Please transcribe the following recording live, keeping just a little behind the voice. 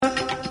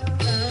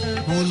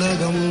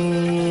உலகம்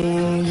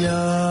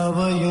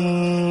யாவையும்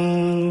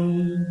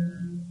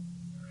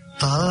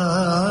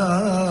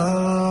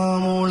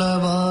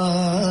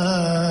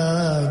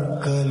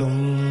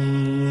தாமுளவாக்கலும்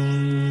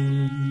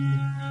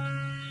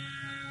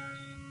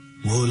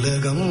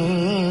உலகம்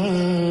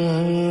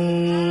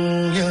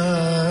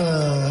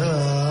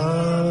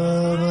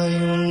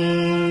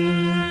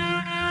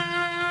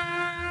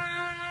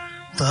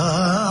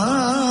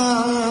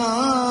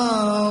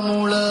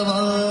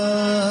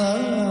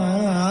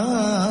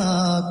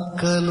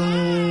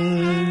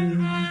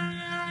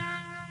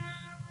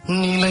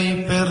நிலை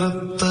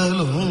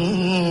பெறுத்தலும்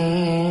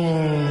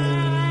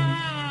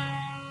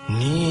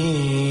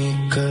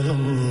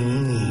நீக்கலும்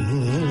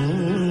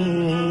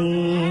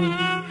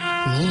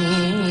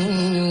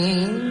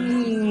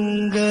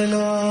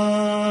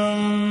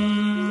நீங்களாம்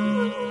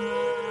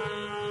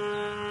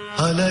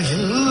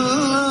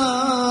அலகில்லா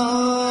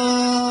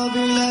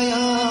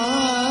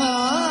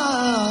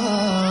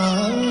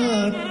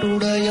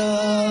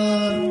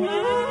விளையாட்டுடையார்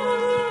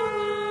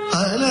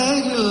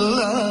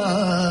அலகில்லா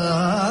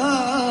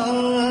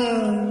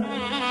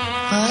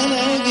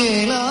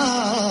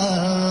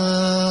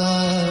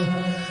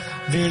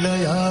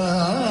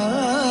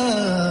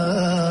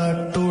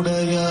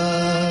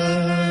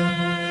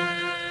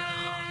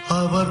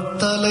அவர்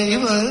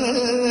தலைவர்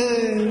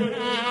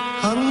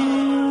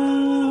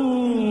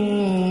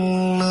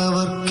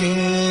அன்னவர்க்கே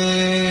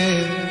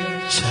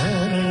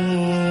சரண்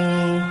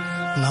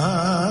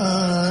நாங்களே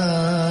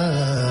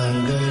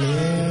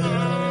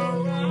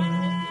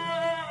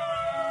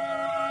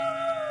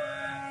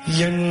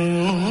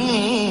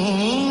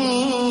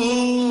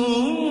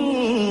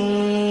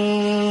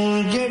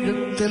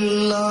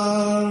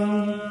எழுத்தெல்லாம்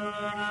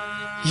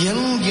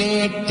என்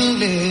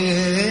ஏட்டிலே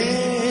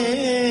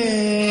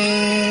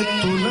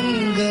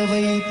துலங்க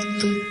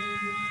வைத்து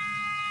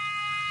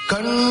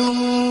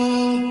கண்ணும்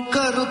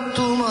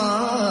கருத்துமா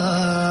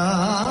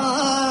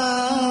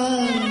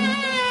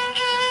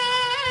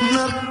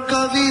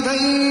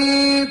நற்கவிதை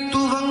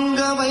துவங்க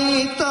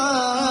வைத்தார்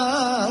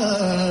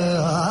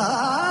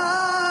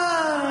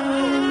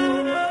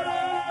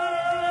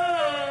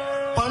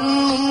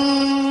பண்ணும்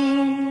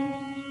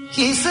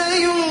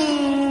இசையும்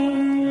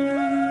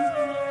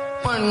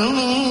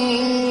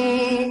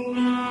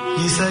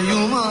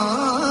இசையுமாய்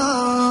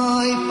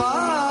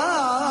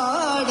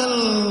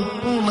பாடல்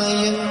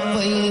புனைய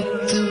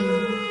வைத்து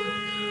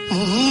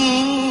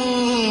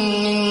முன்னின்று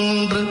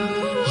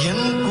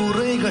என்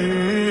குறைகள்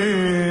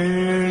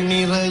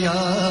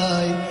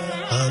நிறையாய்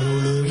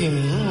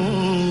அருளுகின்றார்.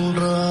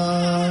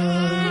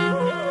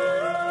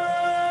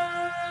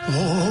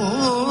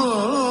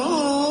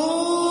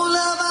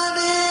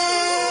 மூலவனே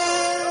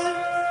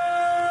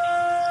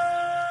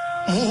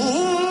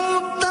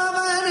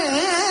மூத்தவனே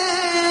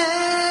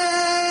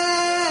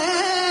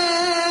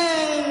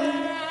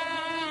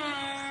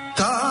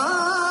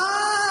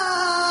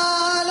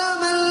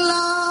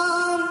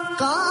காலமெல்லாம்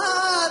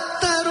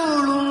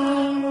காத்தருளும்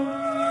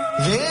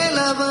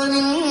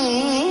வேலவனின்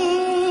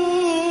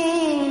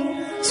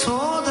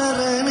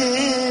சோதரனே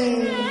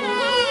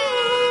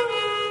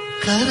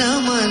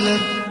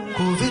கரமலர்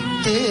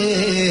குவித்தே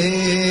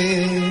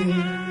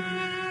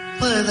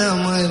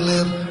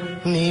பதமலர்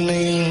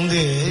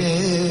நினைந்தே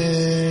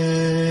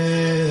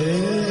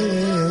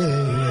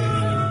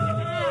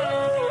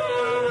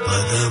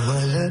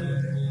பதமலர்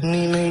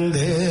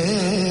நினைந்தே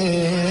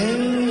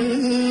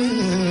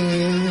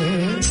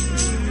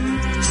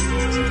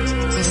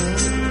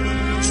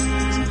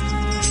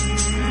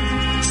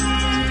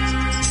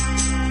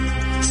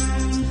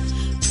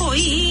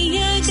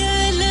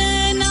பொய்யகல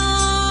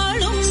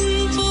நாளும்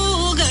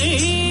புகழ்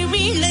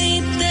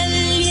விளைத்தல்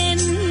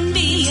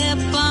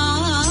என்பியப்பா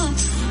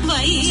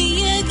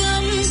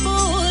வையகம்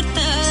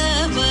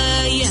போர்த்தவ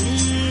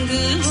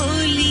யங்கு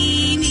ஒலி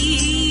நீ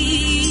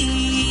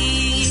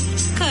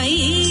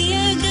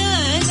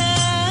கையகல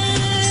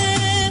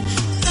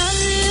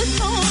கல்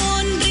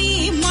தோன்றி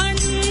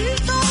மண்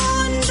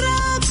தோன்ற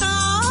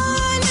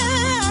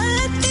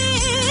காலத்தே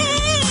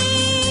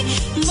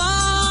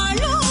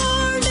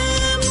வாழோடு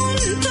முன்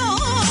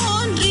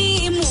தோன்றி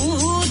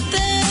மூத்த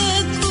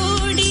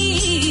குடி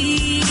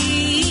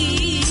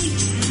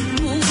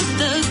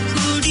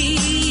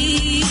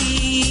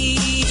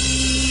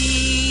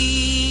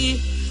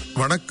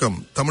வணக்கம்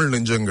தமிழ்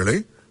நெஞ்சங்களே,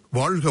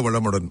 வாழ்க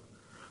வளமுடன்.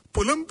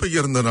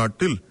 புலம்பெயர்ந்த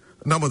நாட்டில்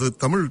நமது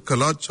தமிழ்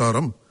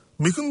கலாச்சாரம்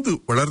மிகுந்து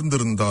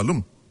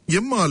வளர்ந்திருந்தாலும்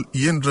எம்மால்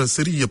இயன்ற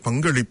சிறிய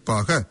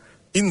பங்களிப்பாக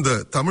இந்த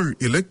தமிழ்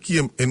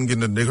இலக்கியம்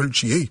என்கின்ற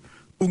நிகழ்ச்சியை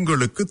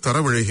உங்களுக்கு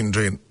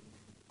தரவழைகின்றேன்.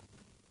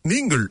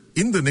 நீங்கள்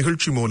இந்த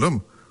நிகழ்ச்சி மூலம்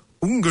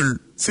உங்கள்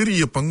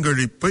சிறிய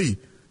பங்களிப்பை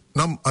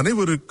நம்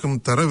அனைவருக்கும்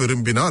தர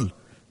விரும்பினால்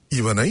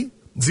இவனை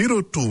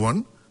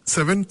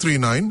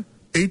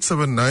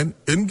 021-739-879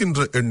 என்கின்ற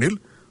எண்ணில்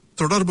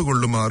தொடர்பு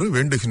கொள்ளுமாறு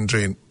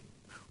வேண்டுகின்றேன்.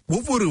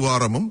 ஒவ்வொரு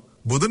வாரமும்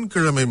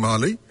புதன்கிழமை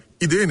மாலை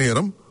இதே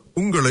நேரம்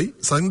உங்களை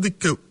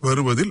சந்திக்க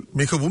வருவதில்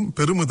மிகவும்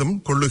பெருமிதம்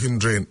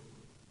கொள்ளுகின்றேன்.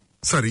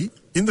 சரி,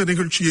 இந்த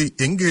நிகழ்ச்சியை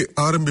எங்கே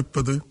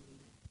ஆரம்பிப்பது?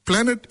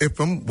 பிளானட்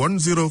FM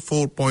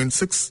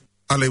 104.6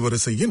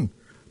 அலைவரிசையின்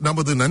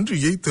நமது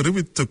நன்றியை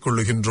தெரிவித்துக்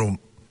கொள்ளுகின்றோம்.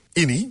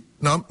 இனி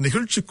நாம்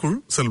நிகழ்ச்சிக்குள்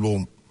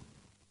செல்வோம்.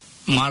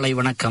 மாலை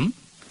வணக்கம்.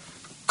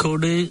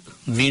 கொடு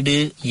விடு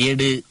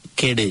எடு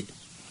கெடு.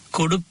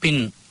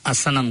 கொடுப்பின்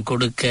அசனம்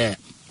கொடுக்க,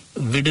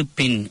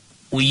 விடுப்பின்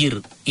உயிர்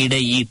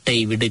இடையீட்டை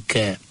விடுக்க,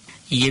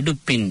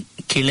 எடுப்பின்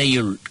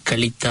கிளையுள்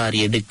கழித்தார்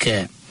எடுக்க,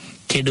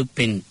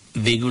 கெடுப்பின்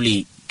வெகுளி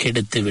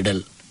கெடுத்து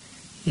விடல்.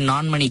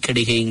 நான்மணி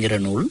கடிகைங்கிற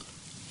நூல்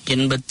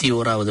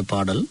 81வது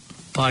பாடல்.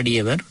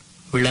 பாடியவர்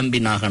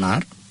விளம்பி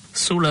நாகனார்.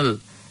 சூழல்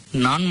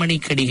நான்மணி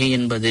கடிகை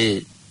என்பது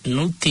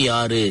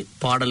 106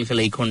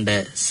 பாடல்களை கொண்ட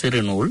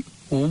சிறுநூல்.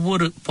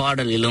 ஒவ்வொரு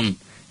பாடலிலும்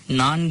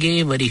 4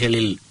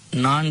 வரிகளில்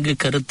 4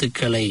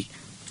 கருத்துக்களை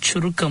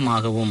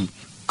சுருக்கமாகவும்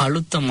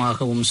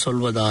அழுத்தமாகவும்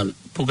சொல்வதால்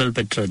புகழ்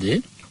பெற்றது.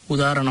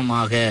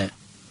 உதாரணமாக,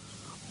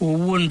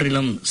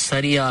 ஒவ்வொன்றிலும்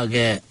சரியாக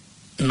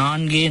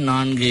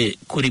 4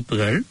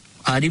 குறிப்புகள்,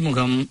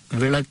 அறிமுகம்,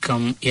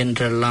 விளக்கம்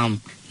என்றெல்லாம்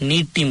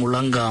நீட்டி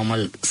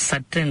முழங்காமல்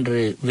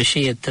சற்றென்று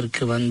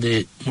விஷயத்திற்கு வந்து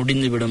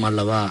முடிந்துவிடும்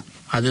அல்லவா?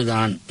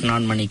 அதுதான்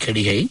நான்மணி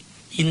கடிகை.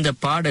 இந்த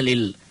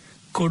பாடலில்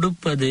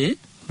கொடுப்பது,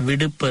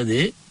 விடுப்பது,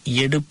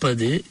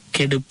 எடுப்பது,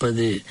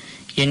 கெடுப்பது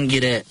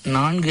என்கிற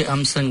 4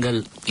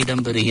 அம்சங்கள்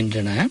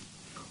இடம்பெறுகின்றன.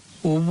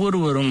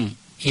 ஒவ்வொருவரும்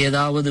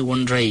ஏதாவது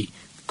ஒன்றை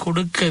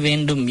கொடுக்க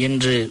வேண்டும்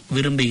என்று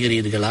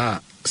விரும்புகிறீர்களா?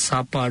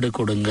 சாப்பாடு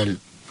கொடுங்கள்.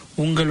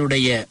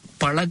 உங்களுடைய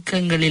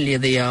பழக்கங்களில்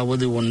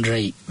எதையாவது ஒன்றை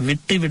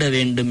விட்டுவிட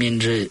வேண்டும்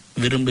என்று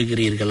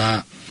விரும்புகிறீர்களா?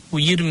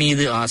 உயிர்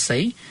மீது ஆசை,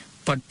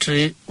 பற்று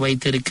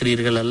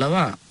வைத்திருக்கிறீர்கள்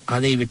அல்லவா?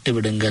 அதை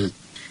விட்டுவிடுங்கள்.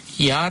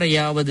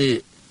 யாரையாவது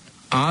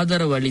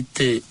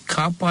ஆதரவளித்து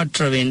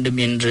காப்பாற்ற வேண்டும்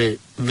என்று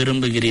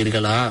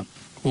விரும்புகிறீர்களா?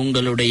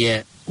 உங்களுடைய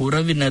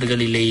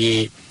உறவினர்களிலேயே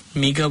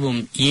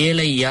மிகவும்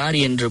ஏழை யார்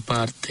என்று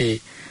பார்த்து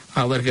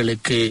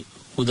அவர்களுக்கு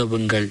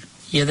உதவுங்கள்.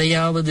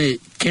 எதையாவது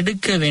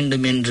கெடுக்க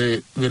வேண்டும் என்று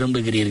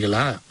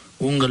விரும்புகிறீர்களா?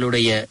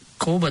 உங்களுடைய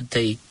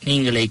கோபத்தை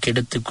நீங்களே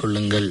கெடுத்துக்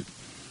கொள்ளுங்கள்.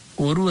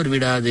 ஒருவர்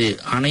விடாது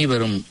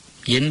அனைவரும்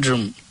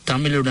என்றும்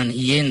தமிழுடன்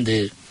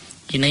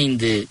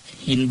இணைந்து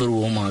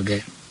இன்புறுவோமாக.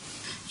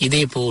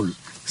 இதேபோல்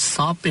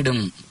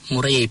சாப்பிடும்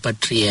முறையை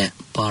பற்றிய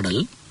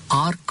பாடல்.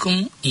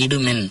 ஆர்க்கும்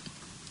இடுமென்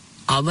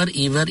அவர்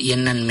இவர்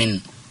என்னன்மின்,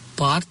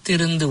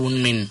 பார்த்திருந்து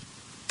உண்மின்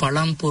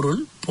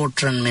பழம்பொருள்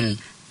போற்றன்மின்,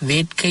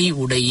 வேட்கை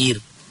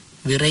உடையீர்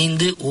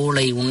விரைந்து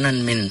ஓலை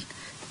உண்ணன்மின்,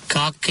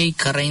 காக்கை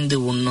கரைந்து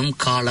உண்ணும்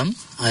காலம்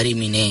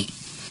அறிமினே.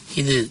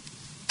 இது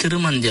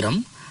திருமந்திரம்.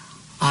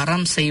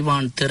 அறம்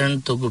செய்வான் திறன்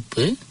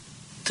தொகுப்பு.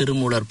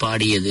 திருமூலர்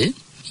பாடியது.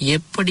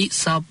 எப்படி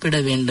சாப்பிட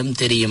வேண்டும்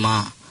தெரியுமா?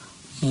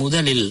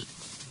 முதலில்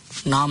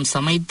நாம்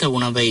சமைத்த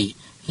உணவை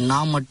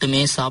நாம்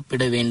மட்டுமே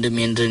சாப்பிட வேண்டும்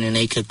என்று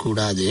நினைக்க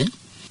கூடாது.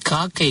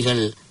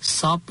 காக்கைகள்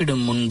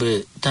சாப்பிடும் முன்பு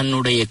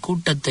தன்னுடைய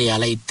கூட்டத்தை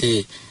அழைத்து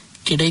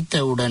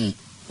கிடைத்தவுடன்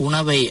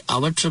உணவை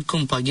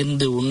அவற்றுக்கும்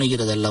பகிர்ந்து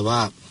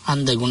உண்ணுகிறதல்லவா?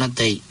 அந்த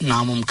குணத்தை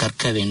நாமும்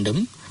கற்க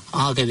வேண்டும்.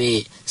 ஆகவே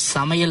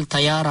சமையல்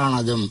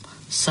தயாரானதும்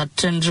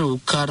சற்றென்று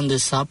உட்கார்ந்து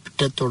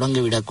சாப்பிட்டு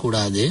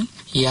தொடங்கிவிடக்கூடாது.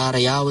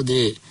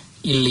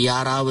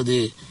 யாராவது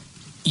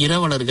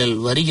இரவலர்கள்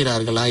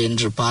வருகிறார்களா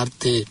என்று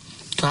பார்த்து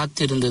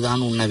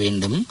காத்திருந்துதான் உண்ண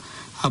வேண்டும்.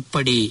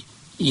 அப்படி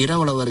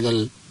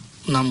இரவலவர்கள்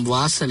நம்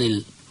வாசலில்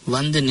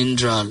வந்து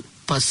நின்றால்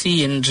பசி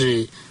என்று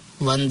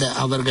வந்த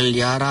அவர்கள்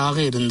யாராக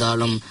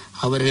இருந்தாலும்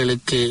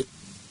அவர்களுக்கு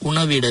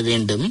உணவிட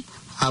வேண்டும்.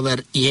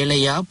 அவர்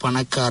ஏழையா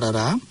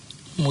பணக்காரரா,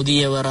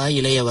 முதியவரா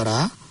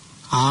இளையவரா,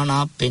 ஆணா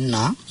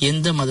பெண்ணா,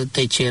 எந்த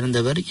மதத்தைச்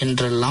சேர்ந்தவர்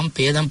என்றெல்லாம்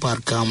பேதம்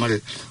பார்க்காமல்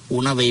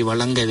உணவை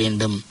வழங்க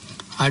வேண்டும்.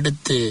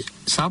 அடுத்து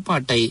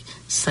சாப்பாட்டை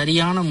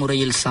சரியான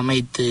முறையில்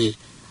சமைத்து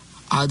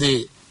அது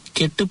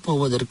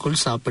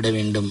கெட்டுப்போவதற்குள் சாப்பிட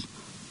வேண்டும்.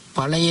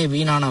 பழைய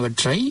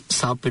வீணானவற்றை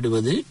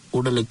சாப்பிடுவது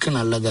உடலுக்கு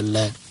நல்லதல்ல.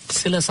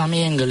 சில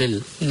சமயங்களில்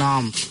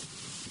நாம்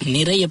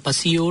நிறைய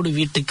பசியோடு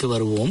வீட்டுக்கு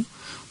வருவோம்.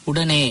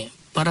 உடனே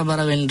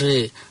பரபரவென்று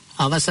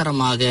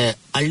அவசரமாக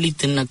அள்ளி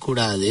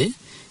தின்னக்கூடாது.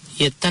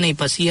 எத்தனை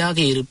பசியாக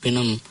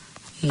இருப்பினும்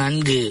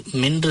நன்கு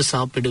மென்று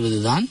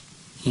சாப்பிடுவதுதான்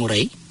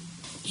முறை.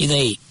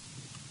 இதை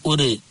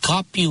ஒரு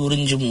காப்பி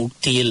உறிஞ்சும்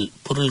உக்தியில்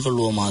பொருள்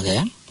கொள்வோமாக.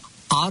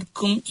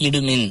 ஆர்க்கும்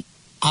இடுமின்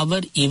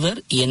அவர் இவர்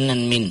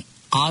என்னன்மின்.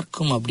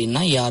 ஆர்க்கும்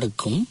அப்படின்னா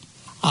யாருக்கும்.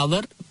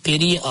 அவர்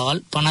பெரிய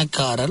ஆள்,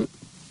 பணக்காரர்,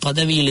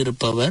 பதவியில்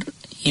இருப்பவர்.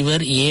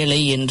 இவர் ஏழை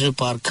என்று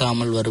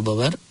பார்க்காமல்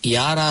வருபவர்.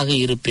 யாராக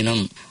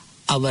இருப்பினும்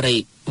அவரை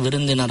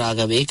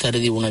விருந்தினராகவே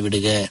கருதி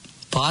உணவிடுக.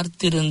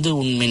 பார்த்திருந்து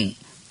உண்மின்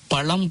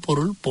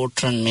பழம்பொருள்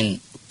போற்றன்மின்.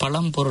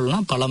 பழம்பொருள்னா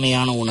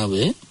பழமையான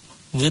உணவு.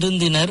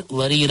 விருந்தினர்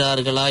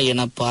வருகிறார்களா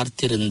என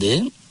பார்த்திருந்து,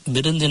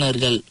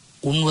 விருந்தினர்கள்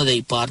உண்வதை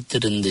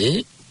பார்த்திருந்து,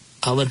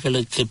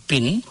 அவர்களுக்கு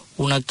பின்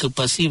உனக்கு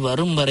பசி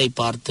வரும் வரை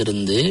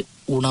பார்த்திருந்து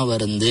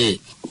உணவருந்து.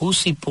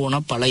 ஊசி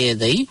போன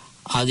பழையதை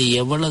அது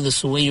எவ்வளவு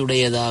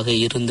சுவையுடையதாக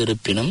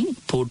இருந்திருப்பினும்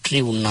போற்றி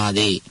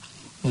உண்ணாதே.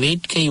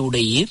 வேட்கை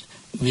உடையீர்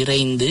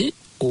விரைந்து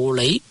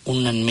ஓலை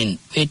உண்ணன்மின்.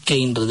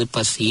 வேட்கைன்றது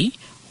பசி,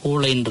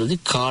 ஓலைன்றது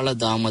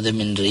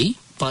காலதாமதமின்றி.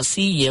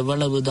 பசி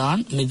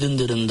எவ்வளவுதான்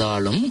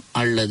மிகுந்திருந்தாலும்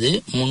அல்லது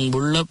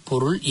முன்புள்ள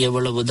பொருள்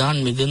எவ்வளவுதான்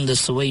மிகுந்த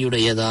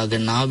சுவையுடையதாக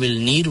நாவில்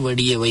நீர்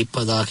வடிய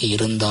வைப்பதாக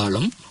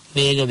இருந்தாலும்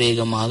வேக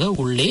வேகமாக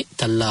உள்ளே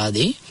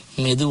தள்ளாதே.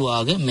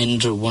 மெதுவாக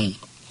மென்று உண்.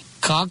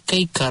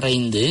 காக்கை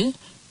கரைந்து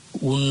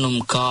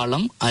உண்ணும்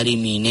காலம்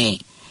அறிமீனே.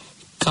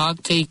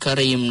 காக்கை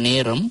கரையும்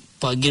நேரம்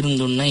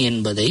பகிர்ந்துண்ண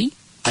என்பதை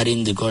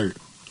அறிந்துகொள்.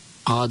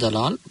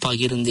 ஆதலால்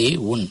பகிர்ந்தே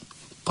உண்.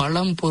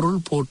 பழம்பொருள்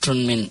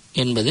போற்றுண்மின்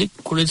என்பது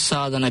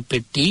குளிர்சாதன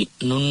பெட்டி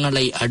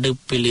நுண்ணலை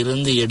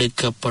அடுப்பிலிருந்து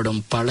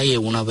எடுக்கப்படும் பழைய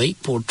உணவை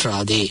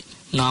போற்றாதே.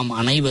 நாம்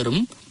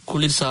அனைவரும்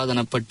குளிர்சாதன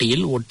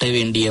பெட்டியில் ஒட்ட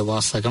வேண்டிய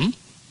வாசகம்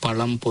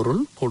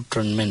பழம்பொருள்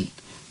போற்றுண்மின்.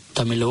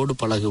 தமிழோடு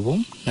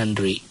பழகுவோம்.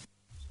 நன்றி.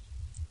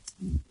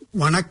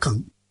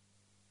 வணக்கம்.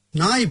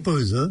 நான்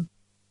இப்பொழுது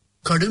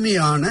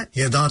கடுமையான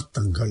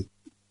யதார்த்தங்கள்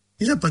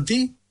இத பத்தி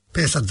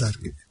பேசறதா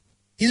இருக்கு.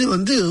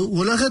 இது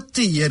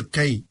உலகத்து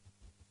இயற்கை.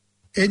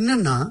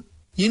 என்னன்னா,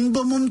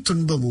 இன்பமும்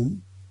துன்பமும்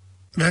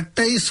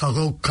இரட்டை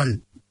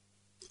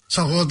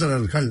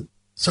சகோதரர்கள்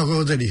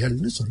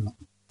சகோதரிகள்னு சொல்லலாம்.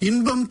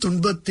 இன்பம்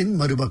துன்பத்தின்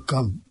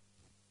மறுபக்கம்,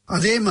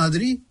 அதே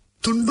மாதிரி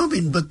துன்பம்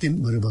இன்பத்தின்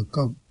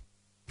மறுபக்கம்.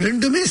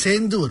 ரெண்டுமே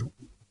சேர்ந்து வரும்.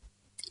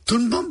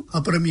 துன்பம்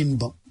அப்புறம்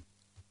இன்பம்.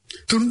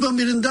 துன்பம்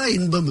இருந்தா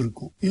இன்பம்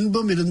இருக்கும்,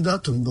 இன்பம் இருந்தா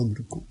துன்பம்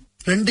இருக்கும்.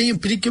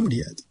 ரெண்டையும் பிரிக்க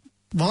முடியாது.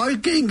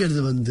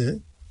 வாழ்க்கைங்கிறது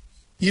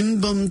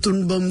இன்பம்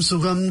துன்பம்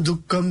சுகம்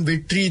துக்கம்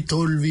வெற்றி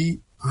தோல்வி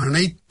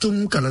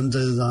அனைத்தும்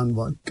கலந்ததுதான்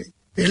வாழ்க்கை.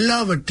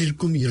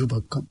 எல்லாவற்றிற்கும்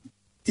இருபக்கம்.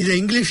 இது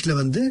இங்கிலீஷ்ல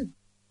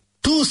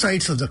two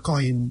sides of the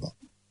coin.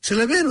 சில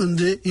பேர்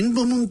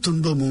இன்பமும்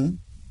துன்பமும்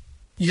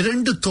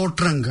இரண்டு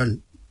தோற்றங்கள்.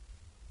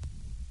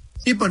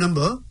 இப்ப நம்ம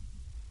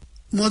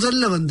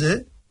முதல்ல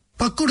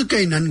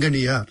பக்குடுக்கை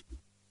நன்கணியார்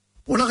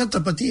உலகத்தை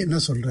பத்தி என்ன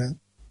சொல்ற?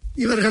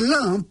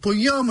 இவர்கள்லாம்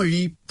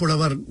பொய்யாமொழி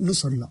புலவர்னு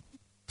சொல்லலாம்.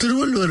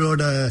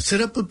 திருவள்ளுவரோட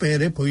சிறப்பு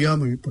பெயரே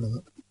பொய்யாமொழி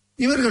புலவர்.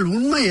 இவர்கள்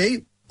உண்மையை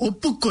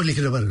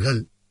ஒப்புக்கொள்கிறவர்கள்.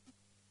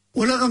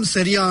 உலகம்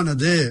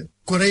சரியானது,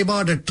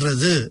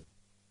 குறைபாடற்றது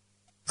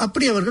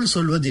அப்படி அவர்கள்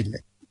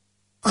சொல்வதில்லை.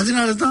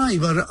 அதனாலதான்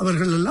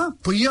அவர்கள் எல்லாம்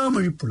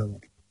பொய்யாமொழி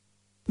புலவர்.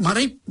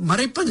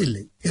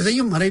 மறைப்பதில்லை,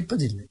 எதையும்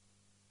மறைப்பதில்லை.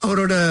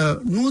 அவரோட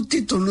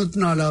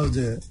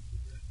 194வது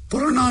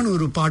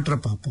புறநானூறு பாற்ற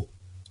பார்ப்போம்.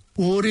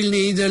 ஓரில்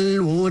நெய்தல்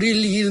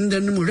ஓரில்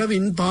ஈர்ந்தன்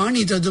முழவின்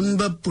பாணி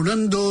ததும்ப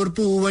புணந்தோர்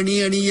பூவணி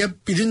அணிய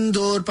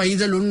பிரிந்தோர்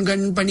பைதல்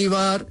உண்கண்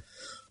பணிவார்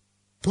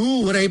பூ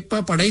உரைப்ப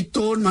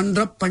படைத்தோன் மன்ற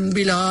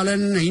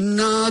பண்பிலாளன்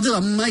இன்னாது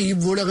அம்ம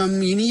இவ்வுலகம்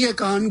இனிய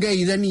காண்க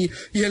இதன்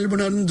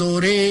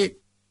இயல்புணர்ந்தோரே.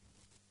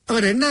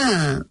 அவர் என்ன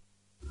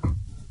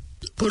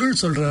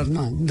பொருள்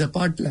சொல்றாருன்னா, இந்த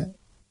பாட்டுல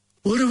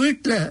ஒரு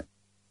வீட்டுல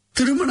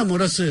திருமண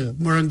முரசு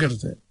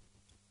முழங்கிறது,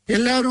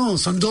 எல்லாரும்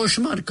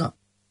சந்தோஷமா இருக்கா.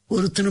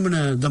 ஒரு திருமண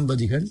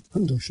தம்பதிகள்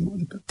சந்தோஷமா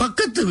இருக்கா.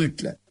 பக்கத்து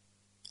வீட்டுல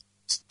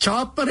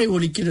சாப்பரை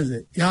ஒலிக்கிறது,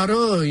 யாரோ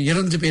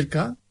இறந்து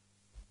போயிருக்கா,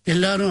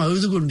 எல்லாரும்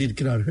அழுது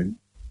கொண்டிருக்கிறார்கள்.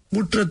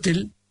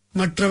 முற்றத்தில்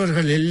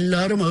மற்றவர்கள்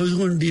எல்லாரும் அழுது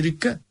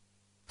கொண்டிருக்க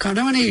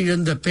கணவனை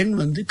இழந்த பெண்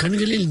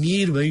கண்களில்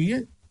நீர் வழிய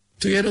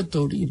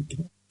துயரத்தோடு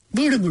இருக்கிறார்.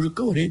 வீடு முழுக்க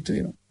ஒரே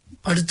துயரம்.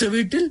 அடுத்த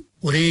வீட்டில்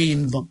ஒரே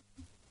இன்பம்.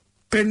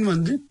 பெண்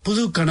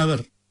புது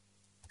கணவர்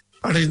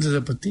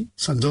அடைந்ததை பத்தி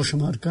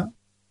சந்தோஷமா இருக்கா.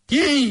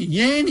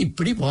 ஏன்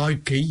இப்படி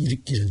வாழ்க்கை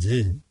இருக்கிறது?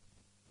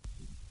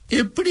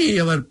 எப்படி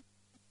அவர்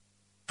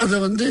அத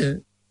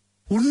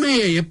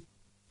உண்மையை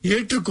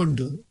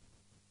ஏற்றுக்கொண்டு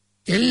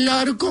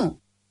எல்லாருக்கும்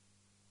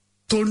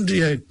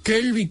தோன்றிய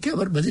கேள்விக்கு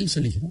அவர் பதில்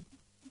சொல்கிறார்.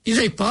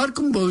 இதை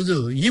பார்க்கும்போது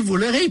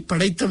இவ்வுலகை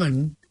படைத்தவன்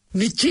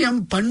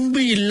நிச்சயம்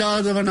பண்பு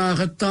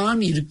இல்லாதவனாகத்தான்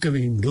இருக்க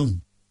வேண்டும்.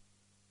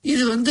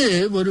 இது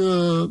ஒரு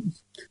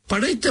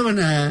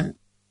படைத்தவனை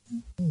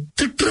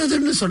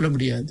திட்டுறதுன்னு சொல்ல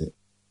முடியாது.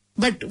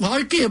 பட்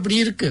வாழ்க்கை அப்படி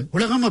இருக்கு,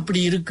 உலகம்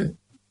அப்படி இருக்கு.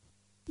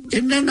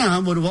 என்னன்னா,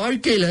 ஒரு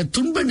வாழ்க்கையில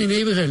துன்ப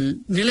நினைவுகள்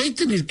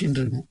நிலைத்து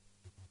நிற்கின்றன.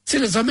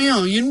 சில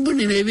சமயம் இன்பு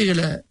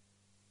நினைவுகளை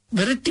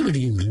விரட்டி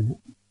விடுகின்றன.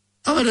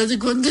 அவர்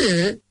அதுக்கு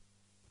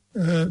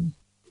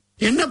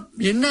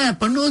என்ன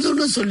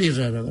பண்ணுவதுன்னு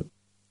சொல்லிடுறார். அவர்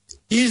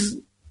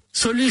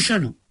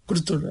சொல்யூஷனும்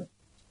கொடுத்துடுறார்.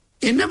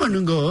 என்ன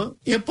பண்ணுங்கோ,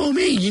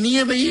 எப்பவுமே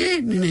இனியவையே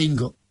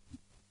நினைங்கோ,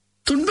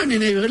 துன்ப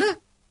நினைவுகளை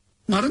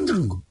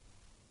மறந்துடுங்கோ,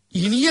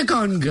 இனிய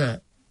காண்க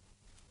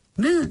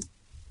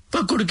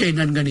பக்குடுக்கை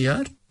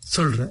நன்கணியார்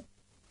சொல்ற.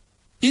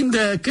 இந்த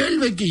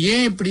கேள்விக்கு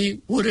ஏன் இப்படி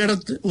ஒரு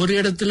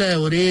இடத்துல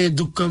ஒரே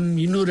துக்கம்,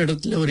 இன்னொரு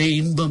இடத்துல ஒரே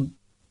இன்பம்?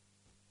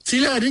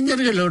 சில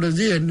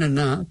அறிஞர்களோடது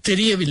என்னன்னா,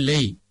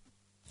 தெரியவில்லை.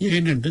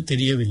 ஏனென்று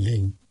தெரியவில்லை.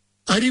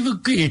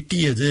 அறிவுக்கு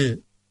எட்டியது,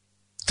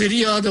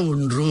 தெரியாத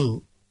ஒன்று,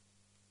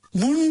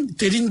 முன்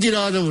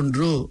தெரிந்திராத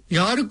ஒன்று,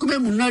 யாருக்குமே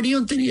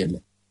முன்னாடியும் தெரியல.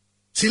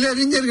 சில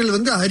அறிஞர்கள்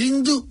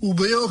அறிந்து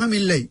உபயோகம்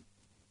இல்லை.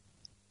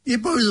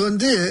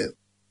 இப்பொழுது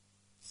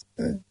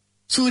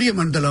சூரிய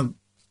மண்டலம்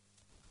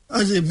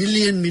அது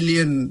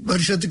மில்லியன்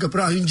வருஷத்துக்கு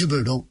அப்புறம் அழிஞ்சு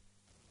போயிடும்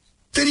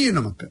தெரியும்.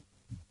 நமக்கு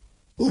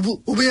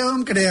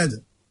உபயோகம் கிடையாது.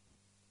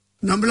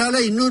 நம்மளால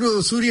இன்னொரு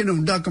சூரியனை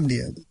உண்டாக்க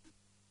முடியாது.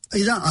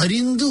 இதுதான்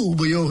அறிந்து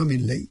உபயோகம்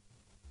இல்லை.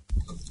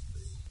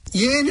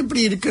 ஏன்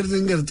இப்படி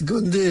இருக்கிறதுங்கிறதுக்கு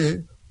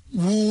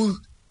ஊர்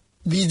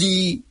விதி,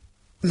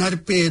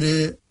 நற்பேரு,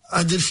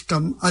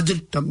 அதிர்ஷ்டம்,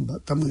 அதிர்ஷ்டம்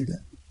தமிழ்ல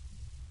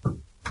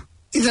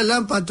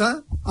இதெல்லாம் பார்த்தா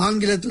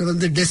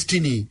ஆங்கிலத்துல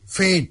டெஸ்டினி,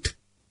 ஃபேட்,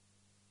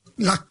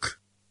 லக்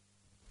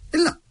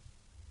எல்லாம்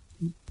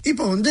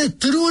இப்ப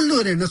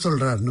திருவள்ளுவர் என்ன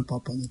சொல்றாருன்னு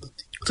பார்ப்போம். அதை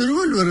பத்தி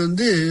திருவள்ளுவர்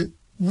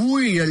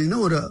ஊழியல்னு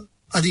ஒரு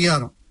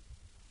அதிகாரம்,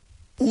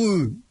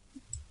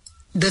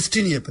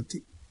 டெஸ்டினிய பத்தி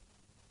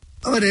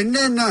அவர்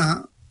என்னன்னா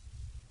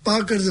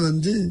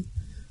பார்க்கறது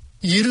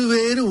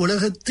இருவேறு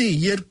உலகத்து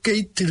இயற்கை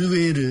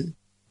திருவேறு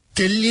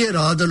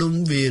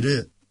தெல்லியராதலும் வேறு.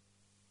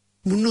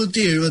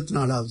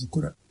 374வது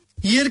குறள்.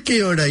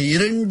 இயற்கையோட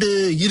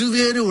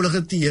இருவேறு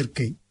உலகத்து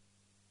இயற்கை,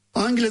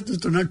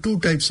 ஆங்கிலத்தில் சொன்னா 2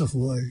 types of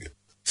world.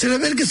 சில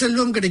பேருக்கு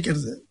செல்வம்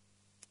கிடைக்கிறது,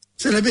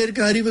 சில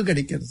பேருக்கு அறிவு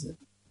கிடைக்கிறது.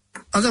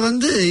 அத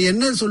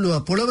என்ன சொல்லுவா,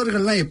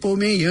 புலவர்கள்லாம்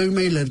எப்பவுமே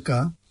ஏழ்மையில இருக்கா,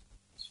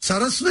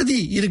 சரஸ்வதி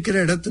இருக்கிற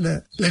இடத்துல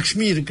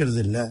லக்ஷ்மி இருக்கிறது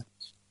இல்ல.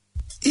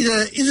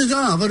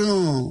 இதுதான்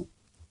அவரும்.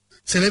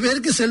 சில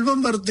பேருக்கு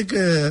செல்வம்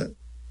வரத்துக்கு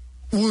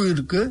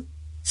இருக்கு,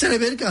 சில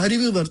பேருக்கு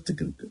அறிவு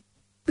வரத்துக்கு இருக்கு.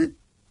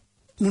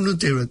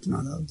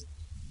 374வது.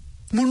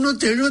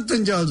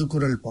 375வது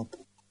குறள்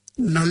பார்ப்போம்.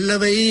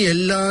 நல்லவை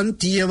எல்லாம்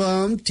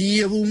தீயவாம்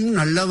தீயவும்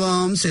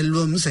நல்லவாம்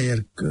செல்வம்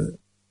செயற்கு.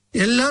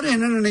 எல்லாரும்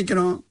என்ன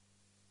நினைக்கிறோம்,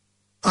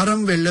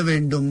 அறம் வெல்ல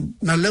வேண்டும்,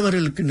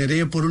 நல்லவர்களுக்கு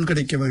நிறைய பொருள்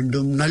கிடைக்க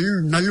வேண்டும்,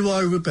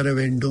 நல்வாழ்வு பெற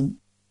வேண்டும்.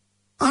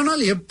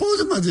 ஆனால்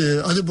எப்போதும்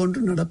அது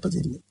போன்று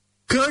நடப்பதில்லை.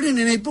 கேடு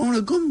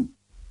நினைப்பவனுக்கும்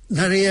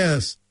நிறைய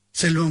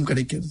செல்வம்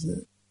கிடைக்கிறது,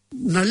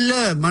 நல்ல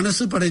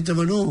மனசு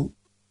படைத்தவனும்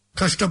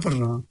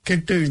கஷ்டப்படுறான்,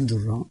 கெட்டு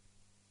எழுந்துடுறான்.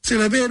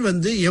 சில பேர்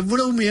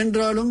எவ்வளவு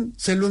முயன்றாலும்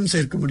செல்வம்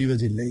சேர்க்க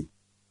முடிவதில்லை,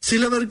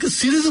 சிலவருக்கு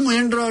சிறிது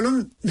முயன்றாலும்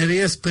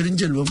நிறைய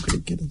பெருஞ்செல்வம்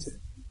கிடைக்கிறது.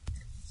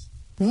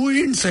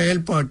 ஊழின்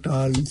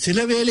செயல்பாட்டால் சில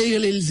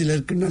வேளைகளில்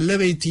சிலருக்கு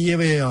நல்லவை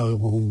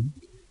தீயவையாகவும்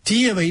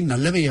தீயவை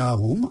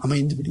நல்லவையாகவும்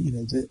அமைந்து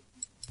விடுகிறது.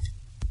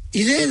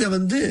 இதே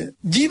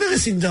ஜீவக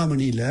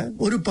சிந்தாமணியில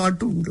ஒரு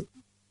பாட்டு உண்டு.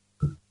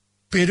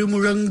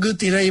 பெருமுழங்கு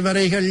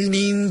திரைவரைகள்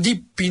நீந்தி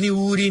பிணி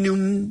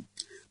ஊரினும்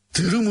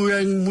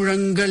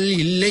திருமுழங்கள்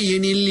இல்லை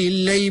எனில்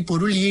இல்லை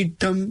பொருள்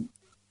ஈட்டம்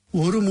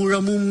ஒரு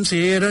முழமும்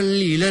சேரல்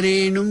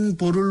இளரேனும்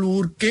பொருள்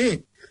ஊர்க்கே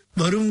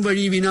வரும்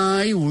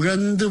வழிவினாய்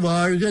உழந்து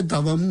வாழ்க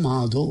தவம்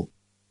மாதோ.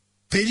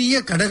 பெரிய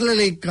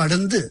கடல்களை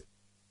கடந்து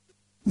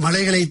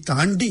மலைகளை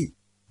தாண்டி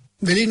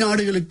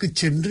வெளிநாடுகளுக்கு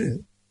சென்று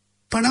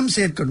பணம்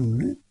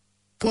சேர்க்கணும்னு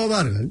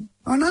போவார்கள்,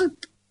 ஆனால்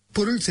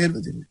பொருள்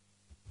சேர்வதில்லை.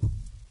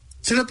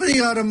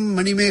 சிலப்பதிகாரம்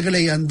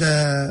மணிமேகலை அந்த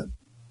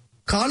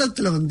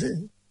காலத்துல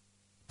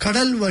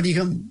கடல்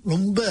வணிகம்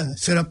ரொம்ப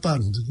சிறப்பா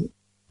இருந்தது.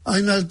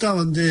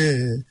 அதனால்தான்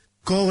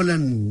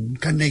கோவலன்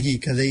கண்ணகி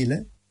கதையில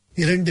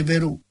 2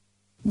 பேரும்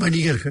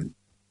வணிகர்கள்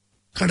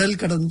கடல்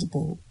கடந்து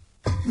போகும்.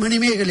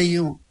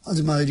 மணிமேகலையும்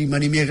அது மாதிரி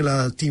மணிமேகலா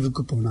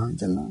தீவுக்கு போனா.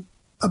 இதெல்லாம்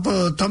அப்போ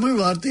தமிழ்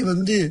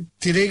வார்த்தை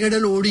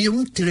திரைகடல்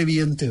ஓடியும்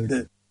திரவியம் தேடு.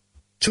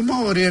 சும்மா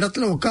ஒரு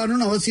இடத்துல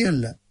உட்காரணும்னு அவசியம்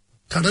இல்ல,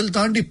 கடல்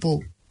தாண்டி போ.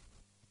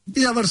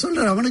 இது அவர்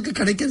சொல்ற, அவனுக்கு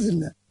கிடைக்கிறது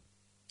இல்ல.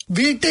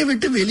 வீட்டை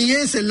விட்டு வெளியே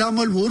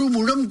செல்லாமல் ஒரு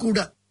முழம் கூட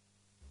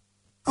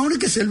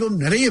அவனுக்கு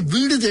செல்வம் நிறைய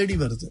வீடு தேடி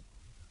வருது.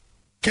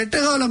 கெட்ட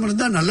காலம்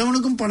இருந்தா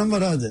நல்லவனுக்கும் பணம்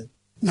வராது,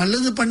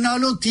 நல்லது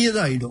பண்ணாலும்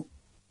தீயதாயிடும்,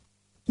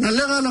 நல்ல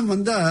காலம்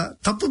வந்தா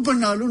தப்பு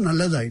பண்ணாலும்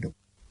நல்லதாயிடும்.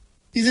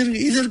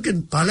 இதற்கு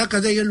பல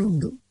கதைகள்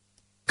உண்டு.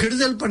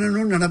 கெடுதல்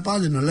பண்ணணும்னு நினைப்பா,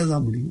 அது நல்லதா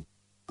முடியும்.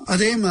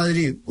 அதே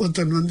மாதிரி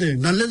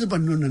ஒருத்தன் நல்லது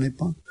பண்ணணும்னு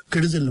நினைப்பான்,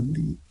 கெடுதல்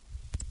முடியும்.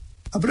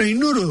 அப்புறம்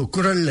இன்னொரு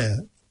குறள்ல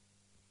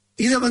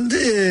இத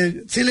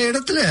சில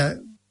இடத்துல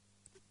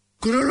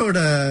குறளோட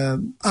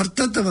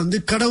அர்த்தத்தை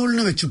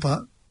கடவுள்னு வச்சுப்பா,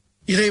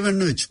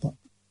 இறைவன் வச்சுப்பா.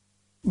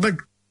 பட்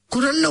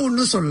குறள்ல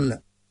ஒன்னும் சொல்லல.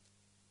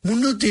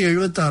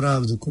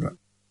 376வது குறள்.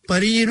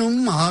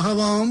 பரியினும்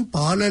ஆகவாம்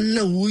பாலல்ல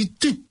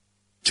ஊய்த்து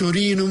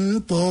சொரியினும்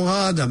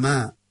போகாதம.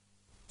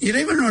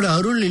 இறைவனோட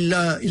அருள்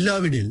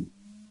இல்லாவிடில்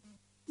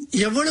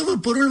எவ்வளவு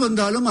பொருள்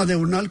வந்தாலும் அதை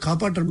உன்னால்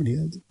காப்பாற்ற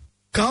முடியாது,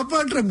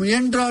 காப்பாற்ற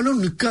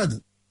முயன்றாலும் நிற்காது.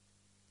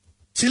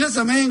 சில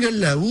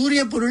சமயங்கள்ல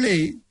ஊரிய பொருளை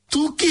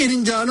தூக்கி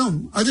எறிஞ்சாலும்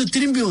அது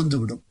திரும்பி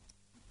வந்துவிடும்.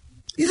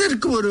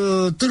 இதற்கு ஒரு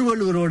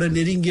திருவள்ளுவரோட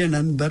நெருங்கிய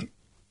நண்பர்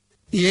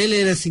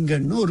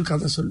ஏலேரசிங்கன்னு ஒரு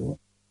கதை சொல்லுவான்.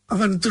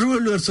 அவன்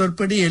திருவள்ளுவர்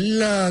சொற்படி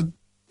எல்லா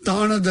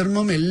தான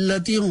தர்மம்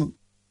எல்லாத்தையும்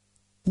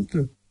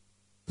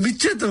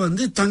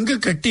மிச்சத்தை தங்க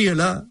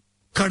கட்டிகளா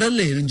கடல்ல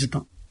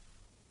எரிஞ்சுட்டான்.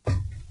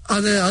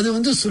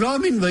 அது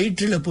சுறாமின்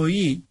வயிற்றுல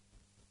போய்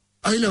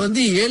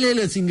அதுல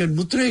ஏலேலசிங்கன்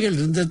முத்திரைகள்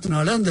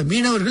இருந்ததுனால அந்த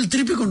மீனவர்கள்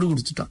திருப்பி கொண்டு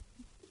கொடுத்துட்டான்.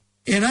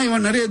 ஏன்னா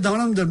இவன் நிறைய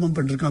தானம் தர்மம்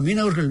பண்ணிருக்கான்,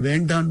 மீனவர்கள்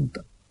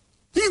வேண்டான்னுட்டான்.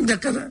 இந்த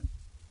கதை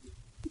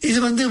இது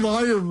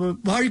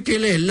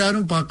வாழ்க்கையில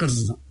எல்லாரும்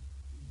பாக்குறதுதான்.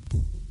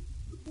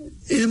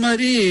 இது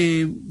மாதிரி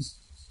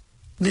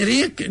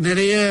நிறைய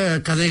நிறைய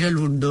கதைகள்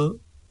உண்டு.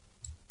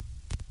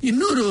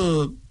 இன்னொரு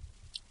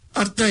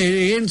அர்த்தம்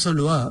ஏன்னு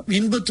சொல்லுவா,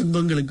 இன்ப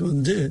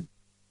துன்பங்களுக்கு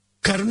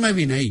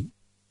கர்மவினை.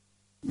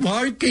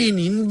 வாழ்க்கையின்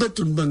இன்ப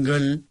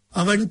துன்பங்கள்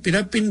அவன்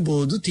பிறப்பின்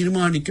போது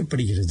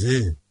தீர்மானிக்கப்படுகிறது,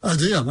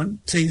 அது அவன்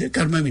செய்த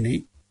கர்மவினை.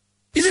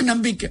 இது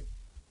நம்பிக்கை.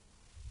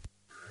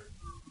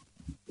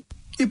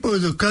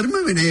 இப்போது கர்ம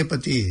வினையை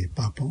பத்தி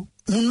பார்ப்போம்.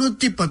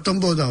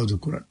 319வது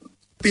குறள்.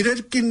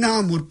 பிறர்க்கின்னா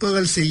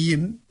முற்பகல்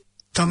செய்யின்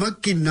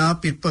தமக்கின்னா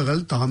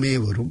பிற்பகல் தாமே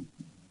வரும்.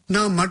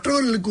 நாம்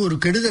மற்றவர்களுக்கு ஒரு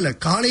கெடுதலை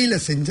காலையில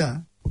செஞ்சா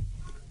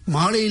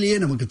மாலையிலேயே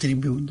நமக்கு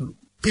திரும்பி வந்துடும்.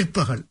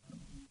 பிற்பகல்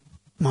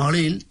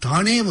மாலையில்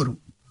தானே வரும்.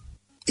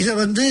 இத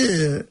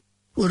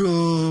ஒரு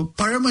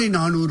பழமை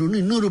 400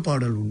 இன்னொரு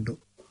பாடல் உண்டு.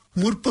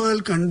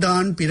 முற்பகல்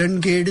கண்டான்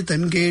பிறன்கேடு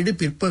தன்கேடு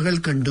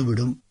பிற்பகல்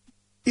கண்டுவிடும்.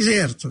 இதே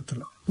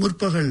அர்த்தத்துல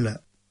முற்பகல்ல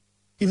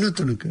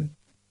இன்னொருத்தனுக்கு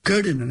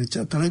கேடு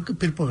நினைச்சா தனக்கு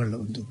பிற்பகல்ல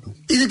வந்துவிடும்.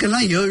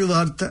 இதுக்கெல்லாம் 7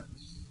 வார்த்தை.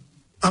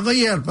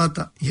 ஔவையார்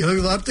பார்த்தா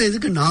 7 வார்த்தை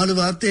எதுக்கு 4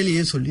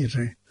 வார்த்தையிலேயே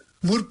சொல்லிடுறேன்.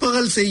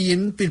 முற்பகல்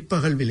செய்யின்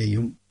பிற்பகல்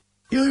விளையும்.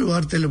 7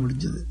 வார்த்தையில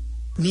முடிஞ்சது.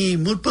 நீ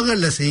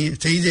முற்பகல்ல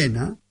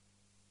செய்தேன்னா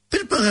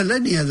பிற்பகல்ல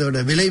நீ அதோட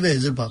விளைவை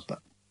எதிர்பார்ப்ப.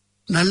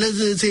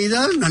 நல்லது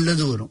செய்தால்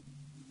நல்லது வரும்,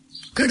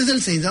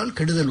 கெடுதல் செய்தால்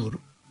கெடுதல்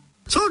வரும்.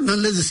 சோ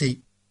நல்லது செய்.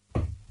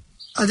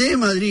 அதே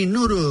மாதிரி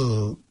இன்னொரு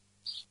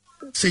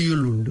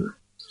செய்யுள் உண்டு.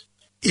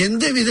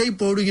 எந்த விதை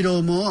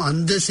போடுகிறோமோ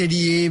அந்த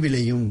செடியே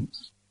விளையும்.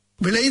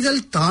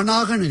 விளைதல்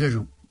தானாக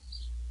நிகழும்.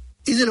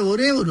 இதுல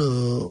ஒரே ஒரு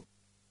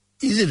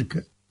இது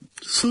இருக்கு,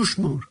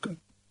 சூஷ்மம் இருக்கு.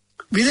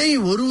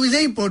 ஒரு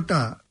விதை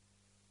போட்டா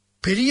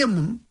பெரிய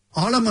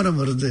ஆலமரம்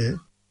வருது,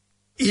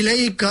 இலை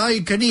காய்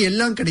கனி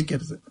எல்லாம்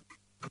கிடைக்கிறது.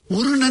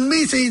 ஒரு நன்மை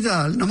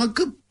செய்தால்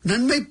நமக்கு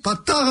நன்மை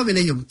 10ஆக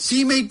விளையும்.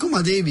 சீமைக்கும்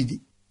அதே விதி.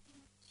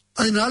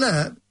 அதனால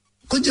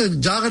கொஞ்சம்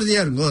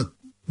ஜாகிரதையா இருங்கோ.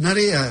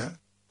 நிறைய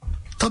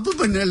தப்பு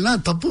பண்ணா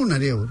தப்பும்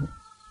நிறைய வரும்.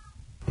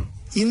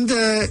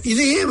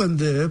 இதையே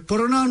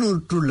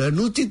புறநானூற்றுள்ள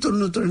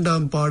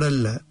 192ஆம்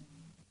பாடல்ல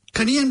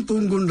கணியன்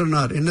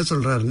பூங்குன்றனார் என்ன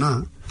சொல்றாருன்னா,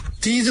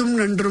 தீதும்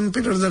நன்றும்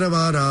பிறர்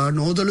தரவாரா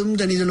நோதலும்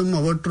தனிதலும்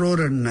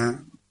அவற்றோர் என்ன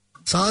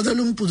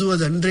சாதலும்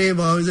புதுவதன்றே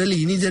வாழ்தல்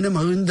இனிதென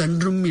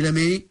மகிழ்ந்தன்றும்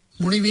இளமே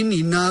முனிவின்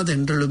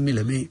இன்னாதென்றலும்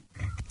இளமே.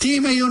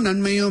 தீமையும்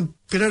நன்மையும்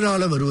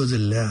பிறரால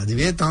வருவதில்லை,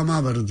 அதுவே தாமா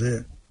வருது.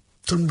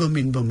 துன்பம்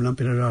இன்பம்லாம்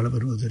பிறரால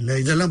வருவதில்லை.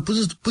 இதெல்லாம்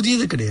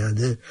புதியது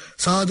கிடையாது.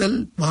 சாதல்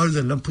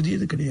வாழ்தெல்லாம்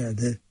புதியது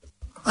கிடையாது.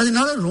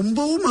 அதனால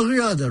ரொம்பவும்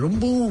மகிழாத,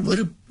 ரொம்பவும்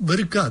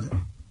வெறுக்காத.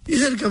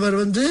 இதற்கு அவர்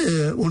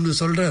ஒன்னு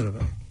சொல்றார்.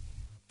 அவர்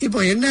இப்போ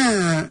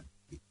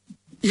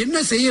என்ன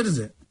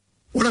செய்யறது?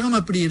 உலகம்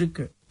அப்படி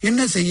இருக்கு,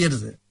 என்ன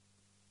செய்யறது?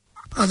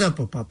 அத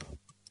அப்ப பார்ப்போம்.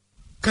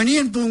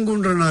 கணியன்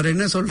பூங்குன்றனார்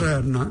என்ன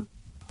சொல்றாருன்னா,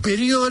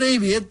 பெரியோரை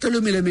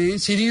வியத்தலும் இளமே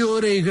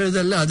சிறியோரை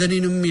இகழ்தல்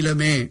அதனினும்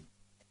இளமே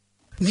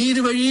நீர்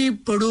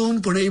வழிப்படும்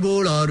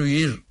புனைபோல்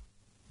ஆறுயிர்.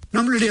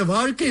 நம்மளுடைய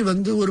வாழ்க்கை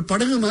ஒரு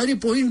படகு மாதிரி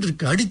போயின்னு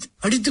இருக்கு.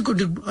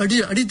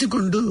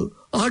 அடித்துக்கொண்டு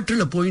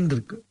ஆற்றுல போயின்னு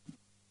இருக்கு.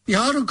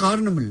 யாரும்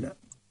காரணம் இல்ல.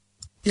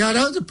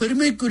 யாராவது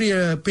பெருமைக்குரிய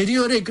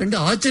பெரியோரை கண்டு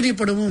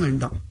ஆச்சரியப்படவும்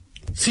வேண்டாம்,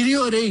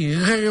 சிறியோரை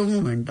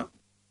இகழவும் வேண்டாம்.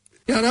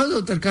 யாராவது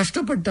ஒருத்தர்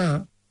கஷ்டப்பட்டா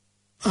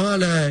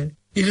அவளை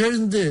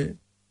இகழ்ந்து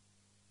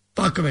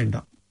பார்க்க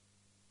வேண்டாம்.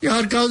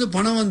 யாருக்காவது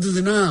பணம்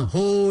வந்ததுன்னா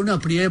ஹோன்னு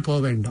அப்படியே போக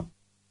வேண்டாம்.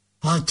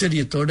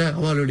 ஆச்சரியத்தோட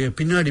அவளுடைய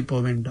பின்னாடி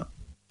போக வேண்டாம்.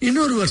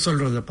 இன்னொருவர்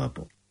சொல்றத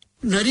பார்ப்போம்.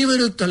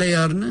 நரிவரு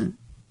தலையார்னு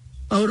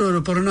அவர் ஒரு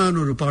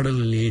புறநானூறு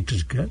பாடல்கள்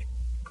ஏற்றிருக்கார்.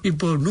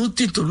 இப்போ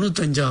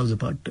 195வது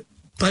பாட்டு.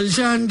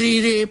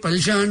 பல்சான்றீரே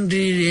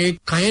பல்சான்றீரே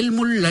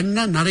கயல்முள்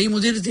அன்ன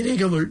நரைமுதிர்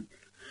திரைகவுள்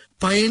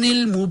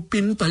பயனில்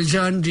மூப்பின்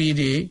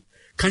பல்சான்றீரே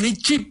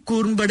கணிச்சி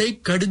கூர்ம்படை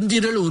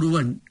கடுந்திரல்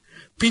ஒருவன்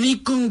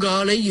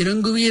பிணிக்குங்காலை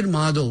இறங்குவீர்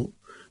மாதோ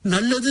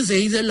நல்லது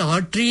செய்தல்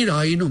ஆற்றீர்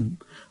ஆயினும்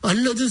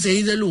அல்லது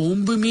செய்தல்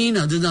ஓம்புமீன்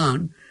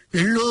அதுதான்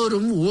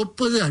எல்லோரும்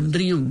ஓப்பது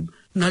அன்றியும்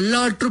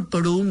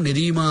நல்லாற்றுப்படும்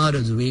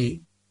நெறிமாறதுவே.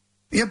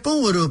 எப்போ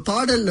ஒரு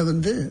பாடல்ல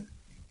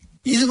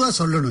இதுவா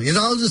சொல்லணும்,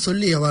 ஏதாவது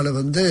சொல்லி அவளை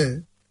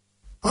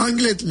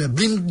ஆங்கிலத்துல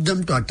bring them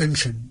to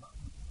attention.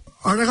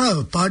 அழகா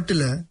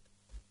பாட்டுல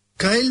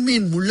கயல்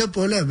மீன் முள்ள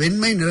போல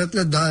வெண்மை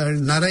நிறத்துல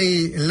நரை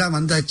எல்லாம்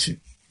வந்தாச்சு,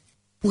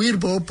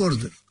 உயிர் போக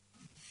போறது.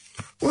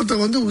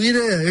 ஒருத்த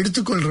உயிரை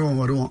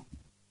எடுத்துக்கொள்றவன் வருவான்.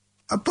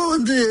 அப்போ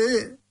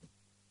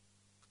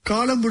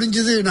காலம்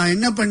முடிஞ்சது, நான்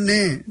என்ன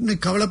பண்ணேன்னு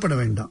கவலைப்பட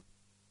வேண்டாம்.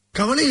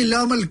 கவலை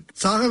இல்லாமல்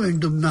சாக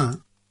வேண்டும்னா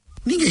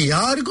நீங்க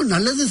யாருக்கும்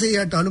நல்லது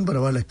செய்யாட்டாலும்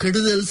பரவாயில்ல,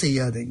 கெடுதல்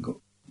செய்யாதீங்க.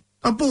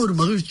 அப்போ ஒரு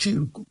மகிழ்ச்சி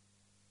இருக்கும்.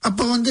 அப்ப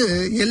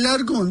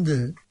எல்லாருக்கும்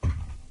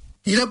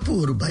இறப்பு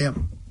ஒரு பயம்.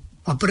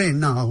 அப்புறம்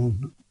என்ன ஆகும்?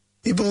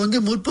 இப்ப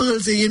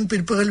முற்பகல் செய்யும்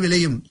பிற்பகல்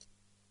விளையும்.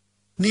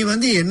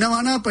 நீ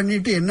என்னவானா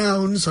பண்ணிட்டு என்ன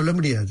ஆகும்னு சொல்ல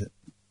முடியாது.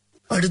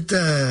 அடுத்த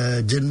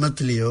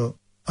ஜென்மத்திலேயோ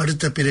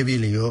அடுத்த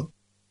பிறவியிலேயோ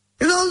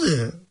ஏதாவது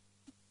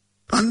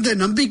அந்த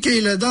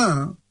நம்பிக்கையில தான்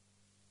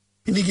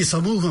இன்னைக்கு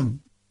சமூகம்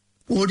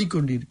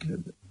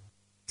ஓடிக்கொண்டிருக்கிறது.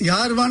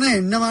 யார் வேணா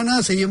என்ன வேணா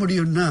செய்ய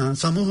முடியும்னா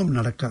சமூகம்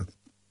நடக்காது,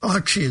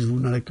 ஆட்சி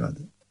எதுவும்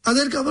நடக்காது.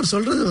 அதற்கு அவர்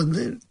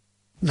சொல்றது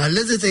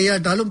நல்லது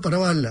செய்யாட்டாலும்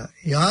பரவாயில்ல,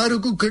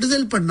 யாருக்கும்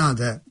கெடுதல்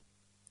பண்ணாத.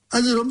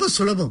 அது ரொம்ப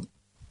சுலபம்,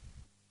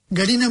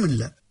 கடினம்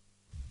இல்லை,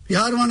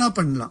 யார் வேணா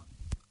பண்ணலாம்.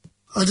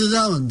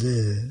 அதுதான்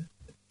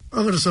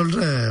அவர் சொல்ற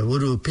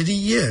ஒரு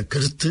பெரிய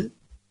கருத்து.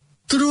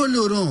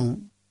 திருவள்ளுவரும்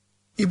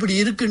இப்படி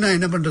இருக்குன்னா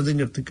என்ன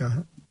பண்றதுங்கிறதுக்காக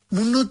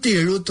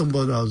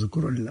 379வது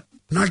குறள்ல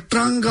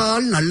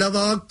நற்றாங்கால்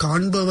நல்லவா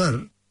காண்பவர்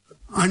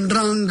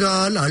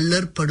அன்றாங்கால்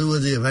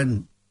அல்லற்படுவது எவன்.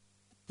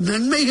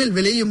 நன்மைகள்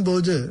விளையும்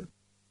போது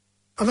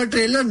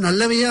அவற்றையெல்லாம்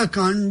நல்லவையா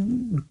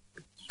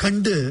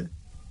கண்டு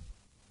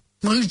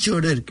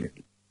மகிழ்ச்சியோட இருக்கு.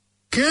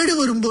 கேடு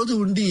வரும்போது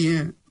உண்டி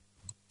ஏன்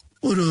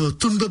ஒரு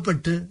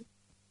துன்பப்பட்டு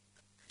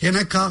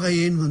எனக்காக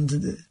ஏன்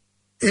வந்தது,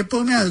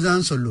 எப்பவுமே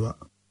அதுதான் சொல்லுவா.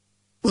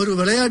 ஒரு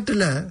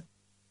விளையாட்டுல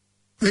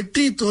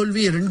வெற்றி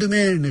தோல்வி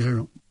ரெண்டுமே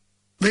நிகழும்.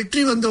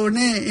 வெற்றி வந்த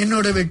உடனே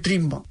என்னோட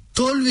வெற்றிம்பான்.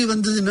 தோல்வி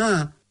வந்ததுன்னா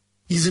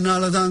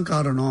இதனாலதான்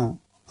காரணம்,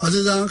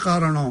 அதுதான்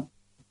காரணம்.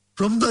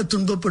 ரொம்ப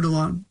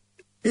துன்பப்படுவான்.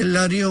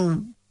 எல்லாரையும்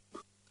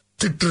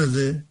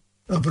திட்டுறது,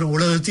 அப்புறம்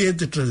உலகத்தையே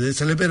திட்டுறது.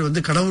 சில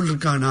பேர் கடவுள்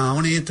இருக்கானா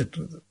அவனையே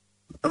திட்டுறது.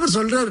 அவர்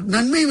சொல்றார்,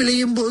 நன்மை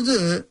விளையும் போது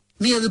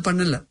நீ அது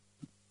பண்ணல.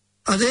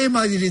 அதே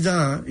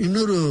மாதிரிதான்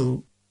இன்னொரு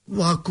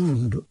வாக்கு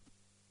உண்டு.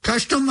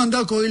 கஷ்டம் வந்தா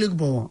கோயிலுக்கு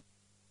போவான்,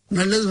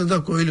 நல்லது வந்தா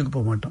கோயிலுக்கு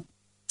போக மாட்டான்.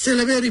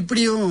 சில பேர்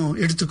இப்படியும்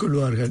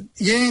எடுத்துக்கொள்வார்கள்.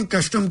 ஏன்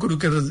கஷ்டம்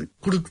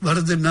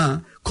வருதுன்னா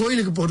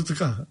கோயிலுக்கு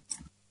போறதுக்காக.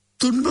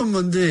 துன்பம்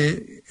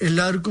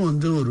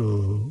எல்லாருக்கும் ஒரு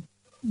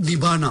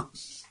நிபானா.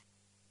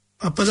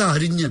 அப்பதான்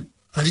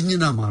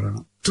அறிஞனா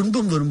மாறணும்.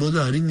 துன்பம் வரும்போது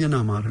அறிஞனா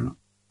மாறணும்.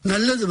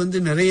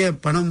 நல்லது நிறைய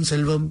பணம்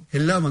செல்வம்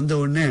எல்லாம் வந்த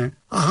உடனே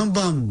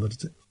அகம்பாவம்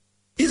வருது.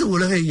 இது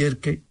உலக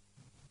இயற்கை.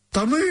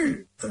 தமிழ்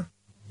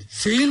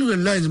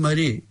செயல்கள்லாம் இது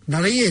மாதிரி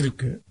நிறைய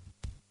இருக்கு.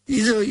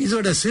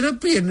 இதோட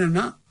சிறப்பு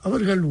என்னன்னா,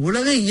 அவர்கள்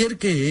உலக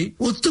இயற்கையை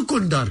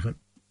ஒத்துக்கொண்டார்கள்.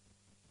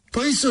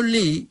 பொய்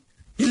சொல்லி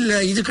இல்ல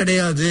இது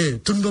கிடையாது,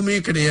 துன்பமே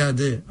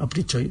கிடையாது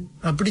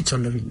அப்படி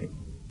சொல்லவில்லை.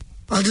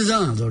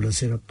 அதுதான் அதோட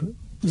சிறப்பு.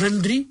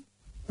 நன்றி,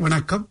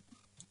 வணக்கம்.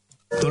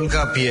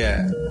 தொல்காப்பிய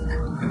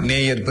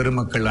நேயர்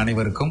பெருமக்கள்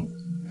அனைவருக்கும்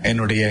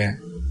என்னுடைய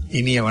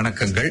இனிய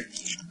வணக்கங்கள்.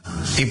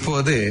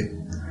 இப்போது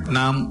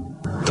நாம்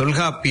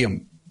தொல்காப்பியம்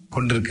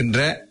கொண்டிருக்கின்ற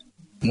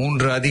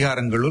 3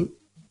 அதிகாரங்களுள்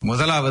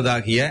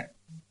முதலாவதாகிய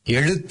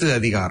எழுத்து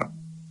அதிகாரம்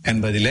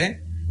என்பதிலே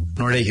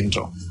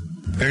நுழைகின்றோம்.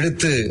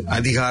 எழுத்து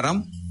அதிகாரம்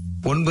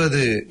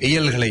 9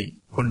 இயல்களை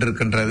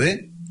கொண்டிருக்கின்றது.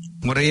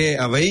 முறையே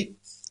அவை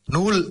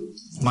நூல்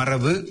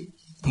மரபு,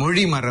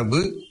 மொழி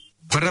மரபு,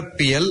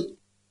 பிறப்பியல்,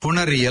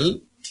 புணரியல்,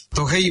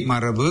 தொகை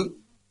மரபு,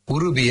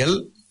 உருவியல்,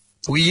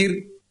 உயிர்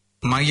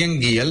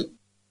மயங்கியல்,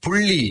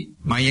 புள்ளி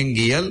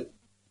மயங்கியல்,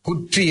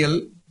 குற்றியல்,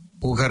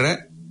 உகர,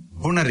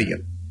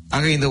 புணரியல்.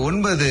 ஆக இந்த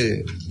 9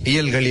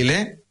 இயல்களிலே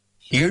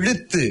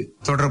எழுத்து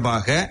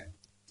தொடர்பாக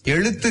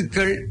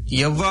எழுத்துக்கள்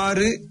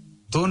எவ்வாறு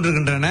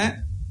தோன்றுகின்றன,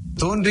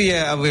 தோன்றிய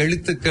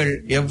எழுத்துக்கள்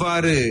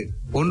எவ்வாறு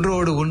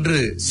ஒன்றோடு ஒன்று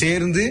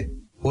சேர்ந்து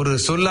ஒரு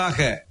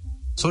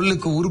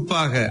சொல்லுக்கு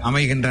உறுப்பாக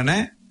அமைகின்றன,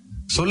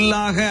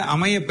 சொல்லாக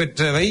அமைய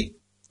பெற்றவை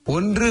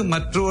ஒன்று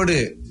மற்றோடு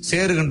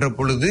சேருகின்ற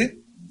பொழுது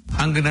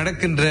அங்கு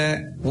நடக்கின்ற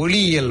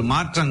ஒளியியல்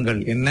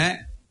மாற்றங்கள் என்ன,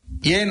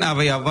 ஏன்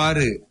அவை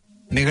அவ்வாறு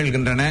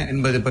நிகழ்கின்றன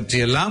என்பது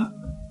பற்றியெல்லாம்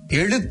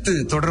எழுத்து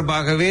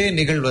தொடர்பாகவே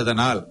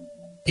நிகழ்வதனால்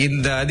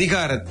இந்த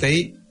அதிகாரத்தை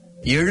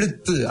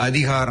எழுத்து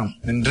அதிகாரம்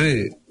என்று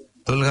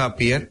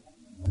தொல்காப்பியர்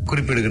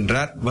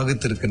குறிப்பிடுகின்றார்,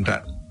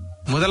 வகுத்திருக்கின்றார்.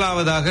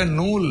 முதலாவதாக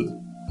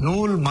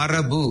நூல்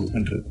மரபு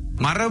என்று.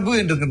 மரபு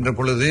என்கின்ற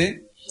பொழுது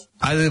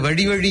அது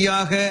வழி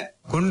வழியாக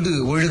கொண்டு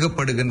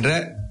ஒழுகப்படுகின்ற,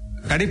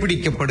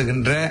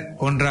 கடைபிடிக்கப்படுகின்ற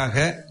ஒன்றாக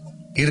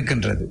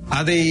இருக்கின்றது.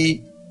 அதை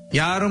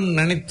யாரும்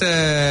நினைத்த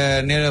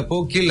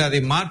போக்கில் அதை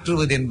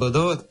மாற்றுவது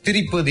என்பதோ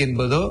திரிப்பது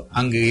என்பதோ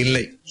அங்கு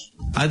இல்லை.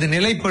 அது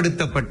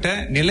நிலைப்படுத்தப்பட்ட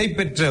நிலை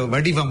பெற்ற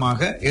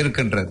வடிவமாக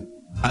இருக்கின்றது.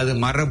 அது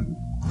மரபு.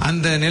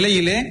 அந்த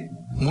நிலையிலே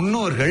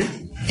முன்னோர்கள்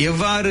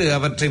எவ்வாறு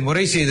அவற்றை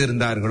முறை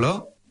செய்திருந்தார்களோ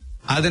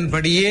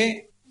அதன்படியே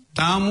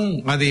தாமும்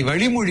அதை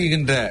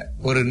வழிமொழிகின்ற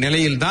ஒரு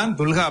நிலையில்தான்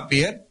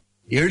தொல்காப்பியர்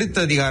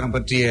எழுத்ததிகாரம்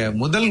பற்றிய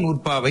முதல்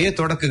நூற்பாவையை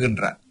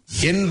தொடக்குகின்றார்.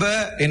 என்ப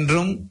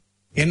என்றும்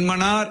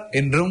என்மனார்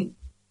என்றும்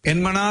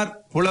என்மனார்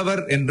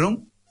புலவர் என்றும்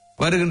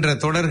வருகின்ற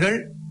தொடர்கள்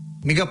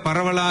மிக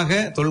பரவலாக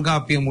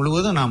தொல்காப்பியம்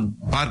முழுவதும் நாம்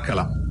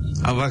பார்க்கலாம்.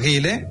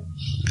 அவ்வகையிலே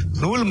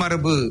நூல்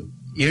மரபு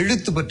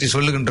எழுத்து பற்றி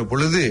சொல்லுகின்ற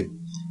பொழுது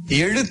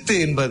எழுத்து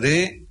என்பது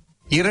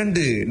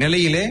 2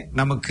 நிலையிலே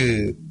நமக்கு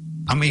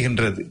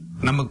அமைகின்றது,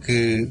 நமக்கு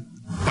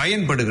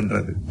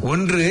பயன்படுகின்றது.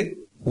 ஒன்று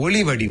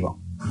ஒளி வடிவம்,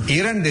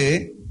 2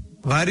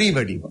 வரி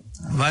வடிவம்.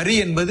 வரி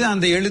என்பது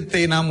அந்த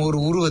எழுத்தை நாம் ஒரு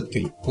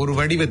உருவத்தில் ஒரு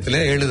வடிவத்தில்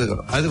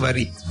எழுதுகிறோம், அது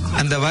வரி.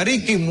 அந்த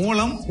வரிக்கு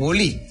மூலம்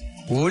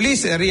ஒளி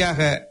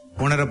சரியாக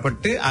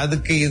உணரப்பட்டு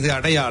அதுக்கு இது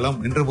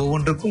அடையாளம் என்று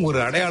ஒவ்வொன்றுக்கும் ஒரு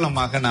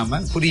அடையாளமாக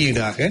நாம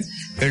குறியீடாக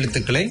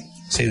எழுத்துக்களை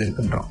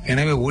செய்திருக்கின்றோம்.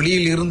 எனவே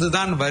ஒளியில்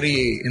இருந்துதான் வரி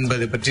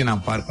என்பதை பற்றி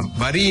நாம் பார்க்கணும்.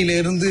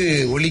 வரியிலிருந்து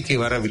ஒளிக்கு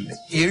வரவில்லை.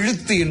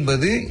 எழுத்து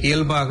என்பது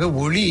இயல்பாக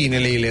ஒளி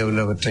நிலையிலே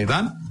உள்ளவற்றை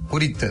தான்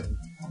குறித்தது.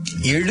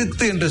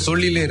 எழுத்து என்ற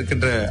சொல்லிலே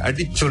இருக்கின்ற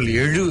அடிச்சொல்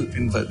எழு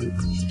என்பது,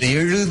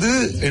 எழுது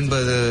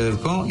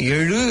என்பதற்கும்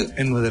எழு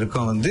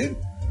என்பதற்கும்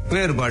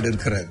வேறுபாடு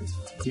இருக்கிறது.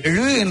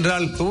 எழு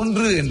என்றால்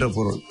தோன்று என்ற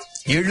பொருள்,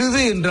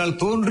 எழுது என்றால்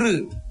தோன்று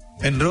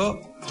என்றோ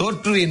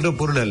தோற்று என்ற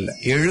பொருள் அல்ல.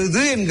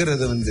 எழுது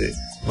என்கிறது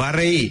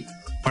வரை,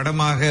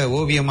 படமாக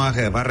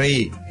ஓவியமாக வரை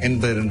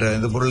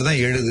என்ற பொருள்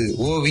தான் எழுது.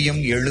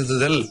 ஓவியம்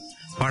எழுதுதல்,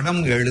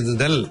 படம்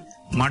எழுதுதல்,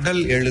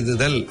 மடல்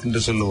எழுதுதல்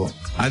என்று சொல்லுவோம்.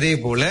 அதே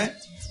போல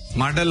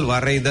மடல்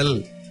வரைதல்,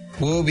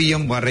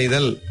 ஓவியம்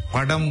வரைதல்,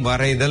 படம்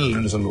வரைதல்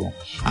என்று சொல்லுவோம்.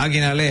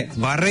 ஆகினாலே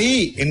வரை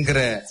என்கிற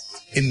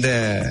இந்த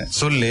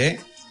சொல்லே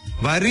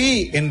வரி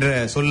என்ற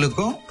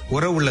சொல்லுக்கும்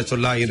உறவுள்ள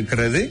சொல்லா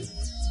இருக்கிறது.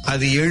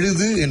 அது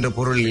எழுது என்ற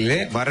பொருளிலே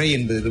வரை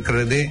என்பது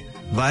இருக்கிறது.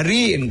 வரி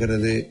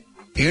என்கிறது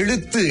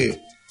எழுத்து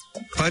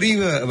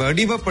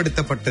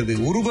வடிவப்படுத்தப்பட்டது,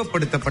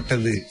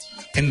 உருவப்படுத்தப்பட்டது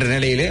என்ற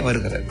நிலையிலே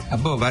வருகிறது.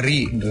 அப்போ வரி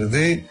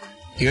என்றது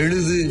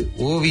எழுது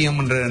ஓவியம்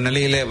என்ற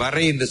நிலையிலே,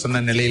 வரை என்று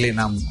சொன்ன நிலையிலே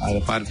நாம் அதை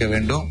பார்க்க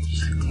வேண்டும்.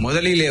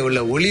 முதலிலே உள்ள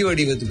ஒளி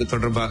வடிவத்துக்கு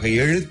தொடர்பாக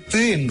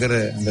எழுத்து என்கிற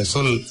அந்த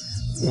சொல்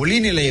ஒளி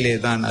நிலையிலே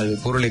தான் அது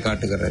பொருளை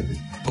காட்டுகிறது.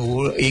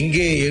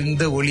 எங்கே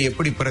எந்த ஒளி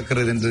எப்படி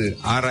பிறக்கிறது என்று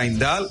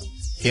ஆராய்ந்தால்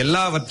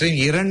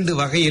எல்லாவற்றையும் 2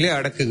 வகையிலே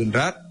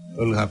அடக்குகின்றார்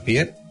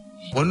தொல்காப்பியர்.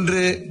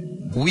 ஒன்று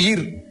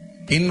உயிர்,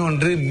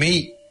 இன்னொன்று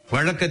மெய்.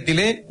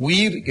 வழக்கத்திலே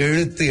உயிர்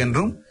எழுத்து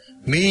என்றும்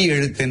மெய்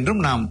எழுத்து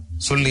என்றும் நாம்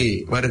சொல்லி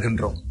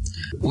வருகின்றோம்.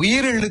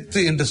 உயிர் எழுத்து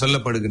என்று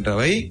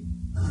சொல்லப்படுகின்றவை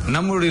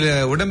நம்முடைய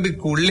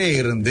உடம்பிற்கு உள்ளே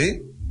இருந்து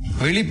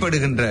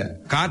வெளிப்படுகின்ற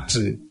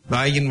காற்று,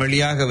 வாயின்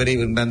வழியாக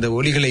வருகின்ற அந்த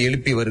ஒலிகளை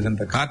எழுப்பி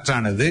வருகின்ற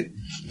காற்றானது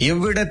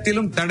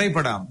எவ்விடத்திலும்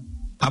தடைபடாம்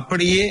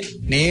அப்படியே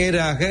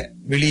நேராக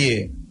வெளியே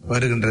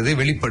வருகின்றது,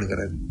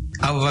 வெளிப்படுகிறது.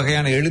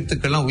 அவ்வகையான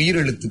எழுத்துக்கள்லாம் உயிர்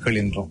எழுத்துக்கள்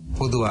என்றும்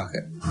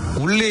பொதுவாக.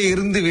 உள்ளே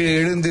இருந்து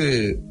எழுந்து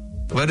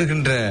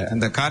வருகின்ற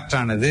அந்த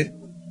காற்றானது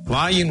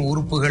வாயின்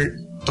உறுப்புகள்,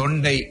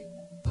 தொண்டை,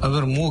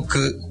 அப்புறம்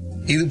மூக்கு,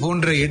 இது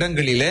போன்ற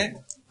இடங்களிலே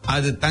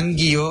அது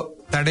தங்கியோ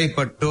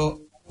தடைப்பட்டோ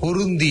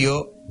பொருந்தியோ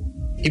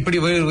இப்படி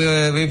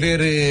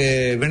வெவ்வேறு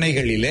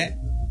வினைகளிலே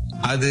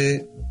அது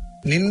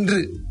நின்று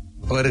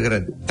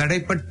வருகிறது,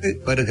 தடைப்பட்டு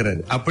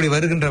வருகிறது. அப்படி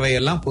வருகின்றவை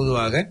எல்லாம்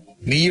பொதுவாக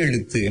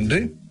மெய்யெழுத்து என்று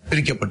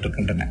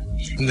பிரிக்கப்பட்டிருக்கின்றன.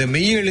 இந்த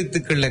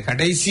மெய்யெழுத்துக்கள்ல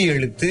கடைசி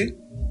எழுத்து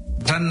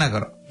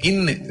தன்னகரம்,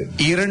 இன்னு,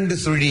 2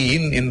 சுழி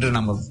இன் என்று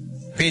நம்ம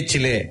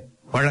பேச்சிலே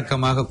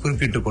வழக்கமாக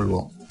குறிப்பிட்டுக்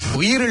கொள்வோம்.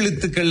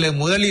 உயிரெழுத்துக்கள்ல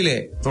முதலிலே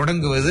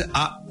தொடங்குவது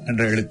அ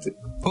என்ற எழுத்து.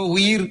 இப்போ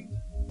உயிர்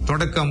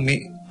தொடக்கம்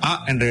அ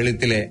என்ற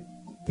எழுத்திலே,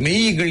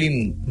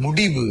 மெய்களின்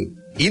முடிவு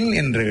இன்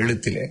என்ற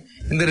எழுத்திலே,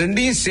 இந்த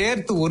 2ஐயும்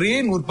சேர்த்து ஒரே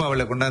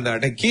நூற்பாவில கொண்டாந்து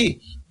அடக்கி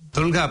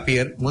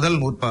தொல்காப்பியர் முதல்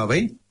நூற்பாவை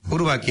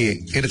உருவாக்கி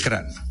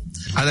இருக்கிறார்.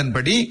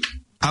 அதன்படி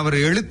அவர்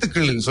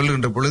எழுத்துக்கள்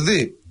சொல்லுகின்ற பொழுது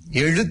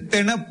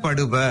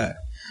எழுத்தெனப்படுப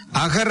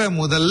அகர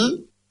முதல்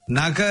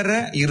நகர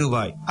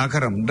இருவாய்,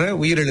 அகரம் என்ற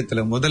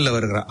உயிரெழுத்துல முதல்ல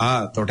வருகிற ஆ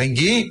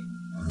தொடங்கி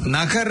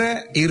நகர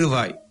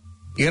இருவாய்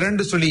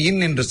 2 சுழி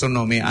இன் என்று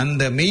சொன்னோமே,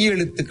 அந்த மெய்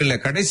எழுத்துக்கள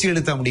கடைசி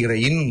எழுத்த முடிகிற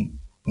இன்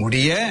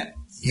முடிய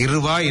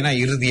இருவாய்னா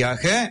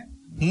இறுதியாக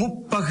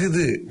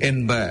முப்பகுது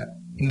என்ப.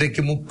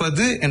 இன்றைக்கு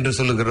 30 என்று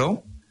சொல்லுகிறோம்.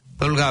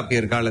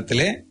 தொல்காப்பியர்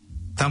காலத்திலே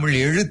தமிழ்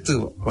எழுத்து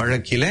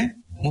வழக்கில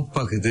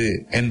முப்பகுது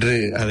என்று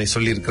அதை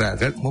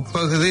சொல்லியிருக்கிறார்கள்.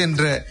 முப்பகுது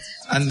என்ற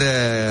அந்த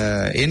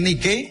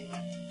எண்ணிக்கை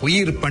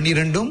உயிர்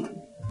 12ம்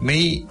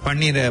மெய்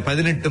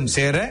 18ம்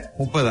சேர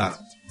 30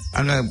 ஆகும்.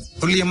 அங்க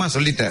துல்லியமா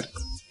சொல்லிட்டார்.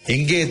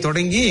 எங்கே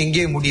தொடங்கி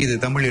எங்கே முடியுது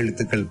தமிழ்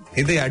எழுத்துக்கள்,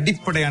 இது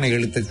அடிப்படையான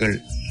எழுத்துக்கள்.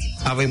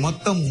 அவை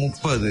மொத்தம்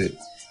 30.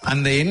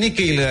 அந்த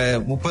எண்ணிக்கையில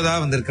 30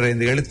 வந்திருக்கிற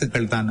இந்த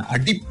எழுத்துக்கள் தான்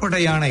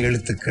அடிப்படையான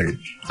எழுத்துக்கள்.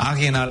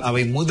 ஆகையினால்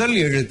அவை முதல்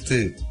எழுத்து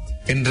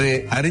என்று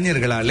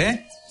அறிஞர்களாலே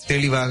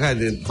தெளிவாக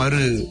அது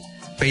மறு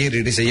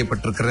பெயரீடு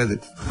செய்யப்பட்டிருக்கிறது.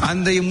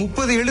 அந்த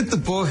 30 எழுத்து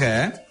போக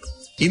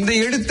இந்த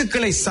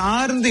எழுத்துக்களை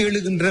சார்ந்து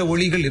எழுகின்ற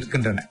ஒலிகள்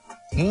இருக்கின்றன.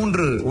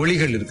 3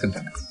 ஒலிகள்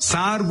இருக்கின்றன.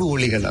 சார்பு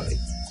ஒலிகள் அவை,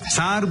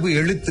 சார்பு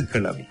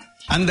எழுத்துக்கள் அவை.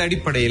 அந்த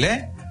அடிப்படையில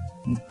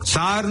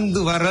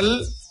சார்ந்து வரல்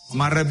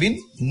மரபின்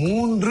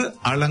 3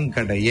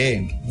 அலங்கடையே,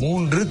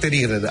 3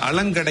 தெரிகிறது.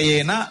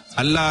 அலங்கடையேனா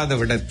அல்லாத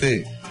விடத்து,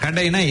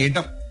 கடைனா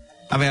இடம்.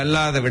 அவை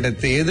அல்லாத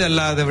விடத்து. எது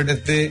அல்லாத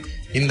விடத்து?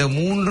 இந்த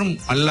 3ம்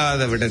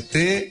அல்லாத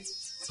விடத்து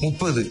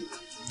 30.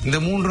 இந்த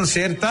 3ம்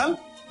சேர்த்தால்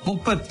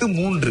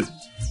 33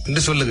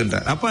 என்று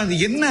சொல்லுகின்றார். அப்ப அது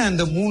என்ன?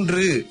 அந்த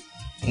 3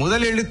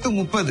 முதல் எழுத்து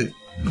 30,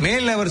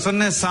 மேல் அவர்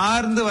சொன்ன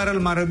சார்ந்து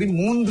வரல் மரபின்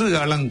 3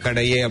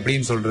 அலங்கடையே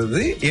அப்படின்னு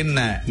சொல்றது என்ன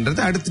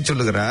என்றது அடுத்து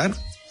சொல்லுகிறார்.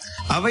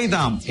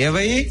 அவைதாம்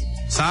எவை?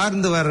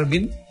 சார்ந்து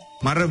வரபின்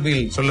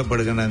மரபில்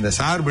சொல்லப்படுகின்ற அந்த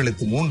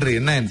சார்பெழுத்து 3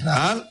 என்ன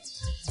என்றால்,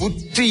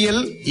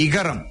 குற்றியல்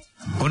இகரம்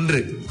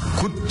 1,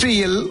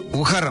 குற்றியல்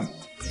உகரம்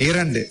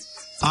 2,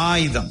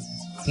 ஆயுதம்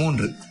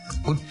 3.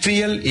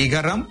 குற்றியல்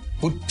இகரம்,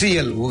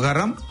 குற்றியல்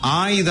உகரம்,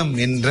 ஆயுதம்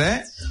என்ற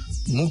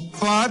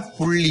முப்பாற்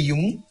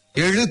புள்ளியும்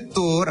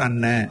எழுத்தோர்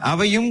அன்ன.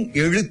 அவையும்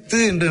எழுத்து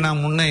என்று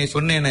நான் முன்னே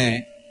சொன்னேனே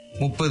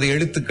 30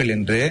 எழுத்துக்கள்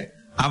என்று,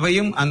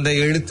 அவையும் அந்த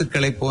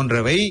எழுத்துக்களை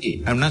போன்றவை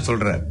அப்படின்னா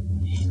சொல்றார்.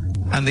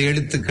 அந்த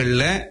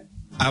எழுத்துக்கள்ல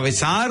அவை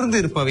சார்ந்து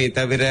இருப்பவை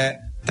தவிர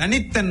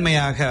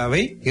தனித்தன்மையாக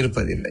அவை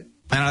இருப்பதில்லை.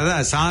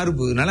 அதனாலதான்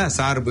சார்புனால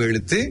சார்பு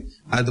எழுத்து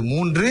அது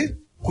 3.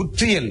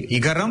 குற்றியல்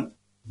இகரம்,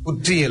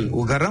 குற்றியல்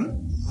உகரம்,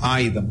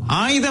 ஆயுதம்.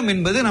 ஆயுதம்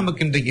என்பது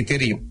நமக்கு இன்றைக்கு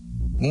தெரியும்.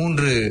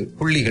 3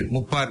 புள்ளிகள்,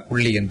 முப்பார்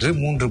புள்ளி என்று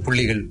 3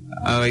 புள்ளிகள்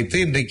வைத்து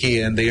இன்றைக்கு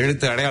அந்த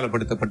எழுத்து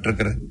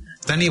அடையாளப்படுத்தப்பட்டிருக்கிறது.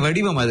 தனி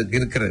வடிவம் அதுக்கு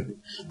இருக்கிறது.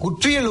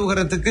 குற்றியல்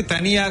உகரத்துக்கு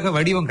தனியாக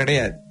வடிவம்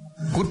கிடையாது.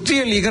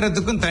 குற்றியல்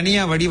இகரத்துக்கும்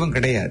தனியா வடிவம்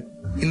கிடையாது.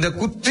 இந்த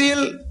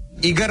குற்றியல்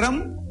இகரம்,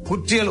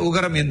 குற்றியல்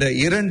உகரம் என்ற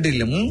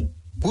 2லும்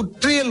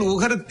குற்றியல்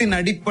உகரத்தின்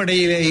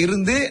அடிப்படையில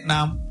இருந்து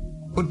நாம்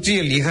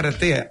குற்றியல்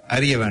இகரத்தை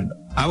அறிய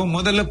வேண்டும். அவன்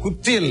முதல்ல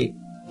குற்றியல்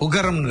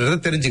உகரம்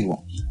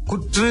தெரிஞ்சுக்குவோம்.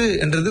 குற்று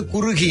என்றது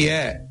குறுகிய,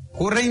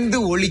 குறைந்து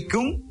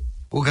ஒலிக்கும்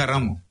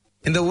உகரம்.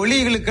 இந்த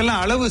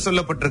ஒலிகளுக்கெல்லாம் அளவு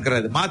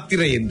சொல்லப்பட்டிருக்கிறது,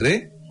 மாத்திரை என்று.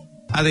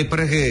 அதை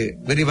பிறகு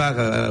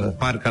விரிவாக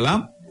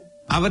பார்க்கலாம்.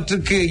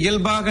 அவற்றுக்கு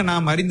இயல்பாக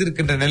நாம்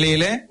அறிந்திருக்கின்ற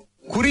நிலையில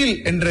குறில்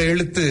என்ற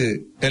எழுத்து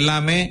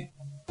எல்லாமே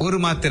ஒரு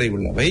மாத்திரை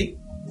உள்ளவை.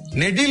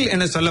 நெடில்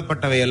என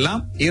சொல்லப்பட்டவை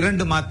எல்லாம்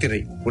 2 மாத்திரை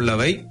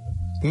உள்ளவை.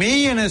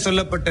 மெய் என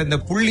சொல்லப்பட்ட இந்த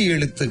புள்ளி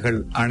எழுத்துக்கள்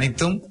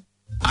அனைத்தும்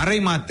அரை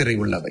மாத்திரை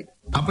உள்ளவை.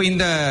 அப்ப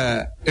இந்த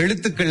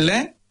எழுத்துக்கள்ல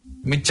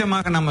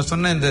மிச்சமாக நம்ம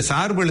சொன்ன இந்த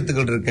சார்பு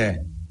எழுத்துக்கள் இருக்க,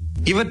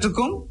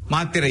 இவற்றுக்கும்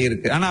மாத்திரை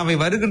இருக்கு. ஆனா அவை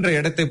வருகின்ற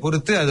இடத்தை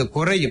பொறுத்து அது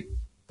குறையும்.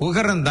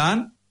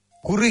 உகரம்தான்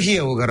குறுகிய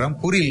உகரம்,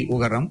 புரில்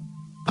உகரம்.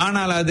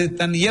 ஆனால் அது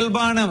தன்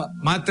இயல்பான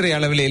மாத்திரை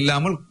அளவில்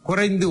இல்லாமல்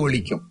குறைந்து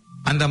ஒலிக்கும்.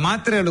 அந்த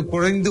மாத்திரை அளவு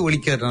குறைந்து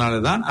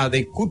ஒலிக்கிறதுனாலதான்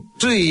அதை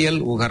குற்று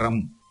இயல் உகரம்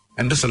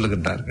என்று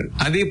சொல்லுகின்றார்கள்.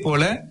 அதே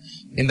போல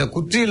இந்த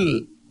குற்றியல்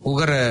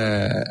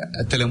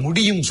உகரத்துல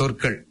முடியும்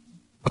சொற்கள்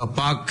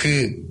பாக்கு,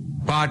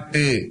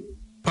 பாட்டு,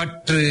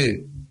 பற்று,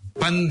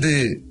 பந்து,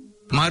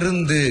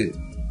 மருந்து,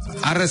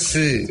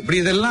 அரசு, இப்படி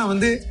இதெல்லாம்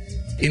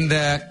இந்த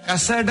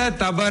கசட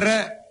தபர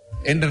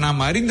என்று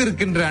நாம்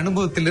அறிந்திருக்கின்ற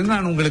அனுபவத்திலிருந்து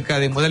நான் உங்களுக்கு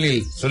அதை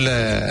முதலில் சொல்ல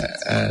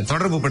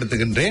தொடர்பு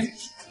படுத்துகின்றேன்.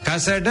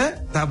 கசட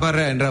தபர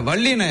என்ற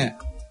வல்லின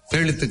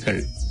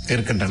எழுத்துக்கள்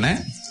இருக்கின்றன.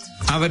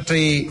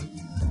 அவற்றை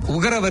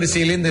உகர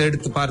வரிசையிலிருந்து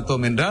எடுத்து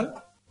பார்த்தோம் என்றால்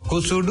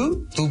கொசுடு,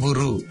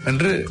 துபுரு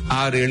என்று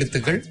 6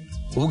 எழுத்துக்கள்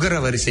உகர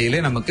வரிசையிலே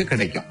நமக்கு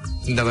கிடைக்கும்.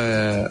 இந்த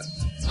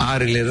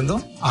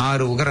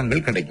 6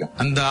 உகரங்கள் கிடைக்கும்.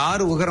 அந்த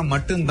 6 உகரம்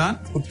மட்டும்தான்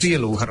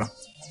குற்றியல் உகரம்.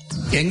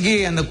 எங்கே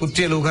அந்த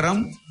குற்றியல்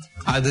உகரம்?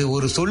 அது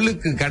ஒரு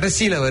சொல்லுக்கு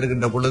கடைசியில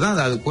வருகின்ற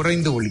பொழுதுதான் அது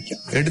குறைந்து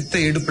ஒலிக்கும். எடுத்த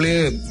எடுப்பிலே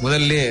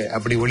முதல்ல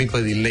அப்படி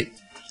ஒலிப்பது இல்லை.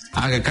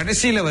 ஆக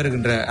கடைசியில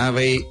வருகின்ற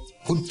அவை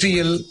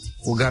குற்றியல்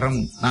உகரம்.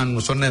 நான்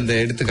சொன்ன இந்த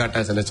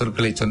எடுத்துக்காட்டா சில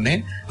சொற்களை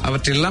சொன்னேன்.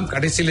 அவற்றெல்லாம்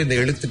கடைசியில் இந்த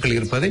எழுத்துக்கள்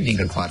இருப்பதை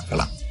நீங்கள்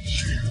பார்க்கலாம்.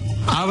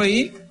 அவை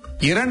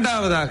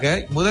இரண்டாவதாக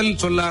முதல்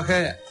சொல்லாக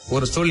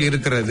ஒரு சொல்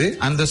இருக்கிறது.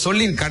 அந்த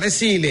சொல்லின்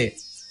கடைசியிலே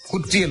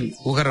குற்றியல்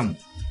உகரம்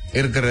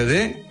இருக்கிறது.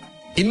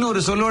 இன்னொரு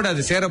சொல்லோடு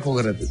அது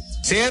சேரப்போகிறது.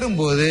 சேரும்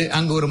போது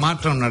அங்கு ஒரு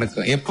மாற்றம்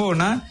நடக்கும்.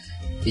 எப்போனா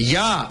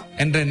யா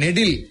என்ற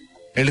நெடில்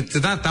எழுத்து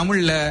தான்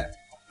தமிழ்ல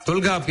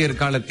தொல்காப்பியர்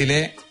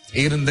காலத்திலே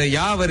இருந்த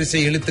யா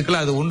வரிசை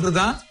எழுத்துக்கள். அது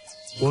ஒன்றுதான்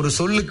ஒரு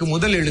சொல்லுக்கு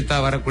முதல் எழுத்தா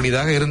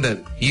வரக்கூடியதாக இருந்தது.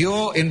 யோ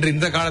என்று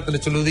இந்த காலத்துல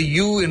சொல்வது,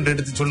 யூ என்று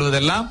எடுத்து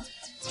சொல்வதெல்லாம்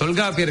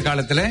தொல்காப்பியர்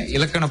காலத்துல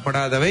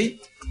இலக்கணப்படாதவை.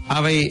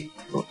 அவை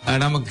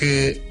நமக்கு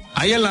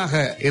அயலாக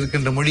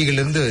இருக்கின்ற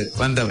மொழிகளிலிருந்து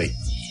வந்தவை.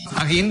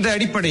 ஆக இந்த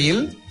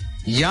அடிப்படையில்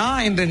யா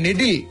என்ற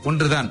நெடில்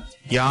ஒன்றுதான்.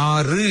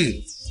 யாறு,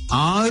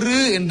 ஆறு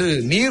என்று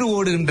நீர்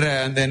ஓடுகின்ற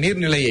அந்த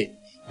நீர்நிலையை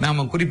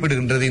நாம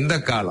குறிப்பிடுகின்றது இந்த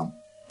காலம்.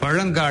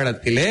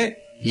 பழங்காலத்திலே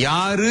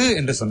யாரு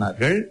என்று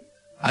சொன்னார்கள்.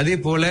 அதே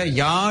போல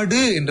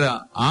யாடு என்ற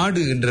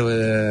ஆடு என்ற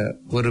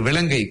ஒரு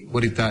விலங்கை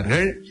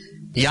குறித்தார்கள்.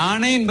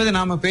 யானை என்பது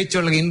நாம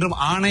பேச்சுவழக இன்றும்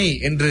ஆணை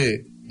என்று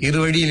இரு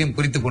வழியிலும்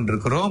குறித்துக்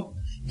கொண்டிருக்கிறோம்.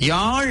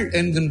 யாழ்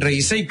என்கின்ற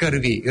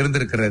இசைக்கருவி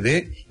இருந்திருக்கிறது.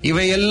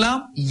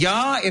 இவையெல்லாம்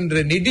யா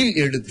என்ற நெடில்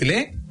எழுத்திலே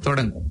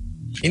தொடங்கும்.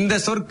 இந்த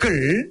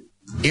சொற்கள்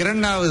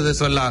இரண்டாவது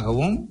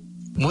சொல்லாகவும்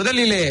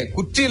முதலிலே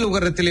குற்றியல்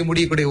உகரத்திலே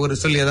முடியக்கூடிய ஒரு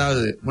சொல்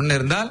ஏதாவது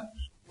முன்னிருந்தால்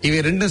இவை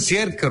ரெண்டும்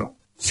சேர்க்கிறோம்.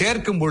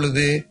 சேர்க்கும்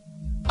பொழுது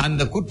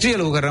அந்த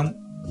குற்றியல் உகரம்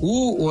ஊ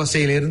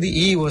ஓசையிலிருந்து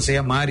ஈ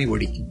ஓசையா மாறி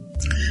ஒடிக்கும்.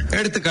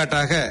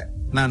 எடுத்துக்காட்டாக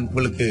நான்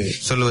உங்களுக்கு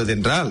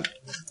சொல்லுவதென்றால்,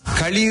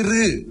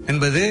 களிறு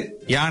என்பது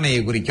யானையை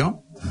குறிக்கும்,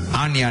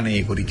 ஆண்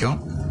யானையை குறிக்கும்.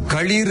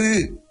 களிறு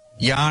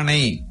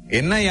யானை,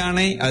 என்ன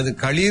யானை? அது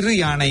களிறு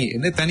யானை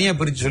என்று தனியா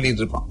பிரிச்சு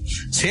சொல்லிட்டு இருப்போம்.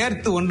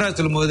 சேர்த்து ஒன்றா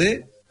சொல்லும் போது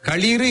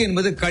களிறு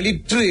என்பது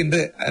களிற்று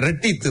என்று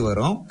இரட்டித்து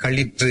வரும்.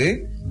 களிற்று,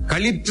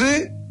 களிற்று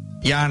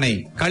யானை,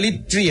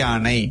 களிற்று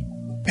யானை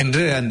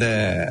என்று அந்த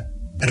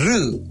ரு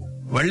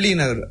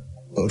வள்ளினர்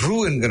ரு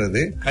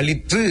என்கிறது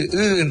களிற்று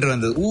என்று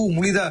வந்தது. ஊ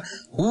முழிதா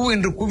ஊ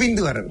என்று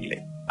குவிந்து வரவில்லை.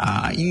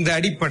 இந்த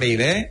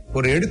அடிப்படையில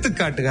ஒரு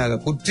எடுத்துக்காட்டுக்காக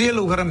குற்றியல்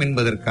உகரம்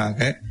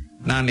என்பதற்காக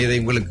நான் இதை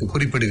உங்களுக்கு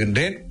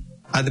குறிப்பிடுகின்றேன்.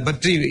 அது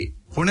பற்றி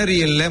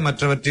புணரியல்ல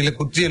மற்றவற்றில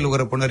குற்றியல்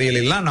உகர புணரியல்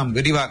எல்லாம் நாம்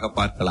விரிவாக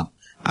பார்க்கலாம்.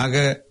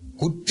 ஆக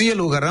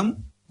குற்றியல் உகரம்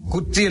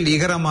குற்றியல்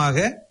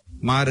இகரமாக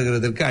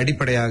மாறுகிறதற்கு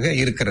அடிப்படையாக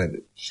இருக்கிறது.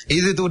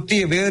 இது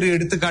தொற்றிய வேறு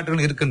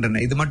எடுத்துக்காட்டுகள்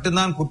இருக்கின்றன. இது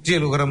மட்டும்தான்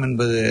குற்றியல் உகரம்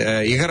என்பது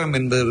இகரம்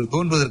என்பது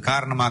தோன்றுவதற்கு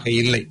காரணமாக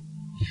இல்லை.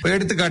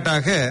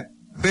 எடுத்துக்காட்டாக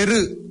பெரு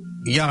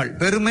யாழ்,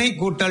 பெருமை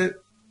கூட்டல்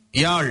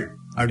யாழ்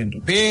அப்படின்ற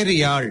பேரு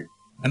யாழ்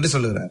என்று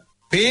சொல்லுகிறார்.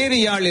 பேரு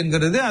யாழ்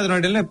என்கிறது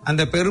அதனுடைய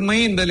அந்த பெருமை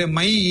என்பதிலே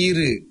மை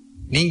ஈறு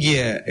நீங்கிய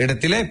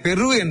இடத்திலே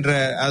பெரு என்ற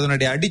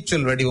அதனுடைய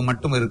அடிச்சொல் வடிவம்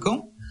மட்டும் இருக்கும்.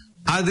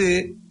 அது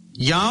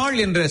யாழ்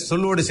என்ற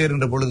சொல்லோடு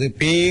சேர்கின்ற பொழுது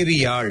பேரு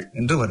யாழ்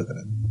என்று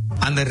வருகிறது.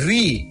 அந்த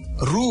ரீ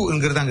ரூ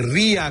என்கிறது அங்கு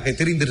ரீ ஆக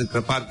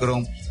தெரிந்திருக்கிற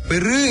பார்க்கிறோம்.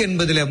 பெரு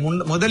என்பதில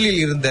முதலில்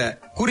இருந்த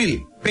குறில்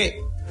பே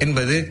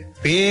என்பது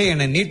பே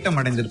என நீட்டம்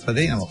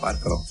அடைந்திருப்பதை நம்ம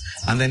பார்க்கிறோம்.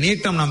 அந்த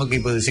நீட்டம் நமக்கு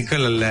இப்போது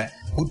சிக்கல் அல்ல.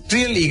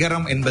 குற்றியல்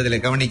இகரம்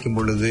என்பதில் கவனிக்கும்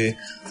பொழுது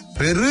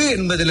பெரு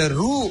என்பதில்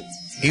ரூ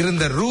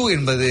இருந்த ரூ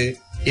என்பது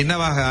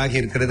என்னவாக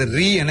ஆகியிருக்கிறது?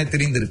 ரீ என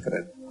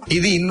திரிந்திருக்கிறது.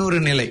 இது இன்னொரு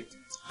நிலை.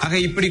 ஆக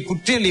இப்படி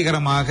குற்றியல்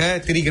இகரமாக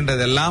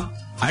திரிகின்றதெல்லாம்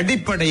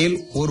அடிப்படையில்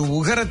ஒரு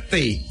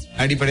உகரத்தை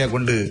அடிப்படையாக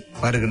கொண்டு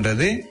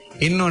வருகின்றது.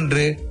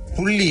 இன்னொன்று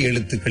புள்ளி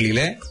எழுத்துக்களில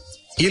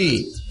இல்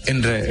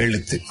என்ற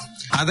எழுத்து,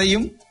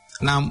 அதையும்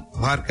நாம்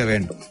பார்க்க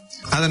வேண்டும்.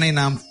 அதனை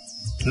நாம்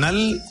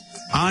நல்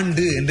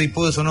ஆண்டு என்று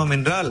இப்போது சொன்னோம்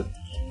என்றால்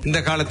இந்த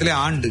காலத்திலே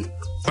ஆண்டு,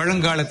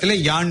 பழங்காலத்திலே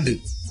யாண்டு,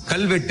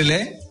 கல்வெட்டிலே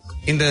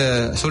இந்த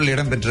சொல்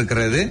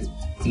இடம்பெற்றிருக்கிறது.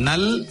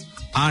 நல்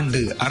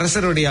ஆண்டு,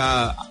 அரசருடைய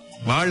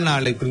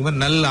வாழ்நாளை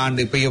குறிப்பிடும் நல்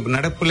ஆண்டு. இப்ப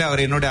நடப்புல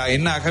அவர்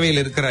என்ன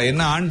அகவையில் இருக்கிறார்,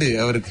 என்ன ஆண்டு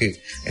அவருக்கு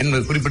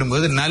என்பது குறிப்பிடும்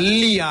போது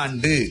நல்லி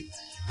ஆண்டு.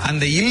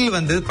 அந்த இல்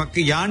வந்து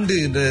யாண்டு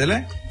என்றதுல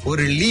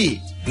ஒரு லீ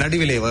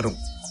நடுவிலே வரும்.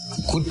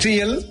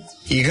 குற்றியல்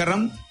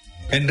இகரம்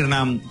என்று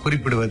நாம்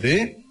குறிப்பிடுவது,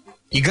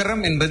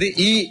 இகரம் என்பது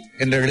இ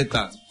என்ற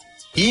எழுத்தாகும்.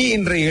 இ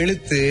என்ற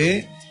எழுத்து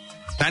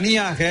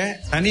தனியாக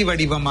தனி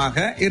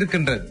வடிவமாக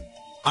இருக்கின்றது.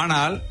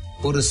 ஆனால்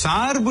ஒரு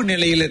சார்பு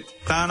நிலையில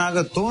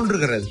தானாக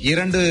தோன்றுகிறது.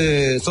 இரண்டு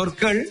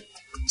சொற்கள்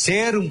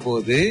சேரும்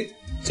போது,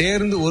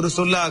 சேர்ந்து ஒரு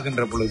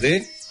சொல்லாகின்ற பொழுது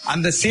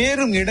அந்த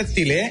சேரும்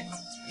இடத்திலே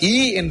இ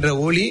என்ற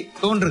ஒலி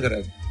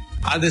தோன்றுகிறது.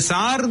 அது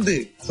சார்ந்து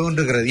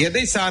தோன்றுகிறது.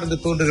 எதை சார்ந்து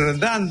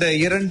தோன்றுகிறது? அந்த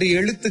இரண்டு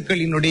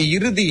எழுத்துக்களினுடைய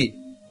இறுதி,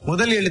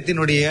 முதல்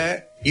எழுத்தினுடைய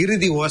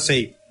இறுதி ஓசை,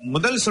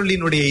 முதல்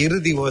சொல்லினுடைய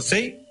இறுதி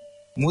ஓசை,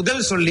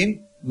 முதல் சொல்லின்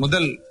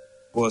முதல்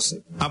ஓசை.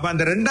 அப்ப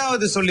அந்த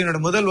இரண்டாவது சொல்லினோட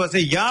முதல்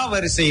ஓசை யா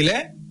வரிசையில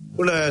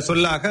உள்ள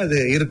சொல்லாக அது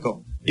இருக்கும்.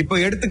 இப்போ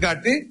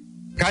எடுத்துக்காட்டு,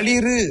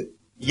 களிறு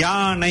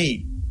யானை.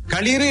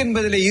 களிறு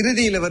என்பதில்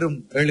இறுதியில வரும்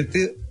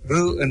எழுத்து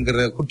ரு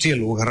என்கிற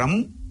குற்றியல் உகரம்.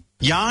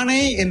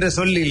 யானை என்ற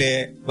சொல்லிலே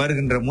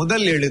வருகின்ற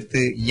முதல்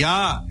எழுத்து யா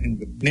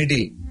என்கிற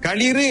நெடில்.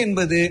 களிறு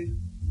என்பது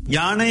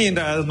யானை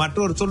என்ற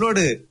மற்றொரு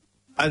சொல்லோடு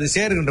அது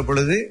சேர்கின்ற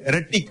பொழுது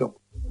ரெட்டிக்கும்.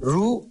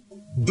 ரு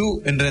டு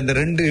என்ற இந்த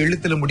ரெண்டு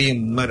எழுத்துல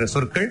முடியும்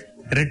சொற்கள்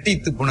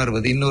ரெட்டித்து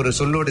புணர்வது, இன்னொரு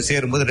சொல்லோடு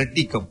சேரும்போது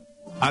ரெட்டிக்கும்.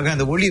 ஆக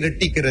அந்த ஒளி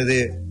ரெட்டிக்கிறது.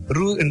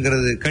 ரு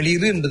என்கிறது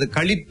களிறு என்பது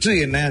களிற்று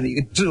என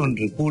இற்று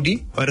ஒன்று கூடி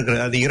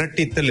வருகிறது, அது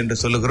இரட்டித்தல் என்று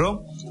சொல்லுகிறோம்.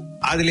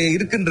 அதிலே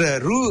இருக்கின்ற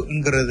ரு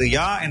என்கிறது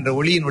யா என்ற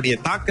ஒளியினுடைய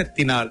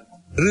தாக்கத்தினால்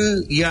ரு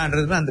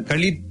யான்றது அந்த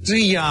களிற்று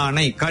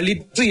யானை.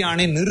 களிற்று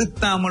யானை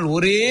நிறுத்தாமல்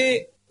ஒரே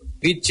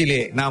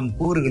வீச்சிலே நாம்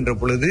கூறுகின்ற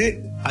பொழுது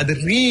அது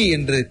ரீ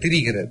என்று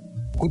திரிகிறது.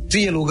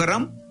 குற்றியல்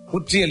உகரம்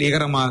குற்றியல்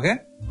இகரமாக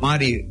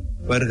மாறி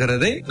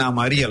வருகிறதை நாம்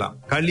அறியலாம்.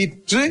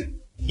 களிற்று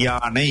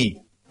யானை,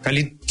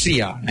 களிற்று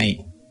யானை.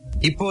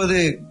 இப்போது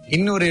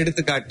இன்னொரு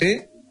எடுத்துக்காட்டு,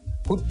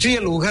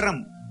 குற்றியல்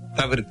உகரம்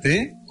தவிர்த்து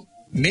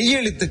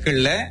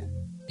மெய்யெழுத்துக்கள்ல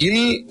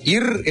இல்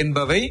இர்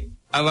என்பவை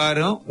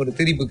அவ்வாறு ஒரு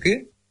திரிப்புக்கு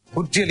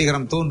குற்றியல்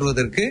இகரம்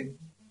தோன்றுவதற்கு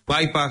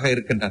வாய்ப்பாக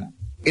இருக்கின்றன.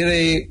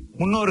 இதை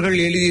முன்னோர்கள்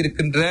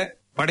எழுதியிருக்கின்ற,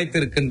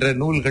 படைத்திருக்கின்ற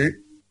நூல்கள்,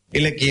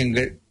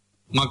 இலக்கியங்கள்,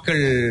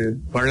 மக்கள்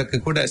வழக்கு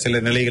கூட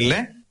சில நிலைகள்ல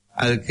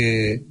அதுக்கு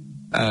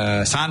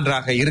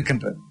சான்றாக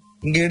இருக்கின்றது.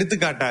 இங்க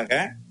எடுத்துக்காட்டாக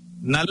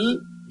நல்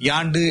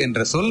யாண்டு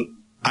என்ற சொல்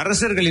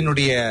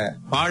அரசர்களினுடைய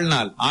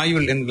வாழ்நாள்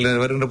ஆயுள் என்கிற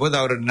வருகின்ற போது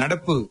அவருடைய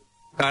நடப்பு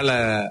கால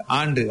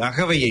ஆண்டு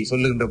அகவையை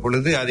சொல்லுகின்ற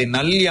பொழுது அதை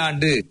நல்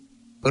யாண்டு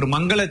ஒரு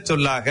மங்கள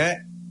சொல்லாக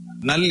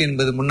நல்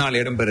என்பது முன்னால்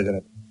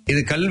இடம்பெறுகிறது.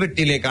 இது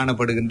கல்வெட்டிலே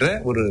காணப்படுகின்ற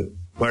ஒரு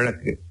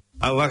வழக்கு.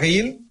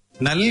 அவ்வகையில்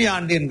நல்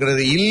யாண்டு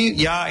என்கிறது இல்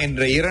யா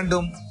என்ற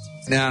இரண்டும்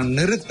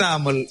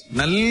நிறுத்தாமல்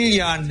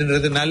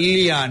நல்லியாண்டுன்றது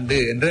நல்லியாண்டு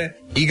என்ற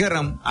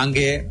இகரம்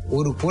அங்கே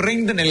ஒரு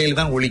குறைந்த நிலையில்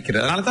தான்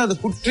ஒலிக்கிறது. அதனாலதான் அது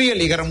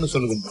குற்றியல் இகரம்னு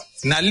சொல்லுகின்றோம்.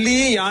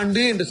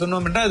 நல்லியாண்டு என்று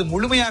சொன்னோம் என்றால் அது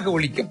முழுமையாக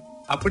ஒலிக்கும்.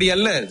 அப்படி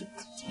அல்ல,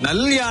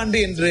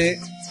 நல்லியாண்டு என்று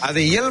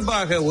அதை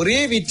இயல்பாக ஒரே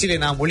வீச்சிலே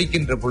நாம்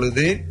ஒலிக்கின்ற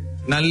பொழுது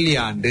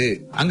நல்லியாண்டு,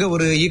 அங்க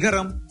ஒரு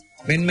இகரம்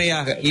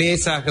மென்மையாக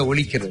லேசாக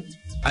ஒலிக்கிறது.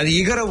 அது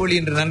இகர ஒலி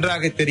என்று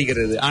நன்றாக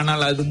தெரிகிறது.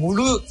 ஆனால் அது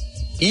முழு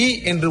ஈ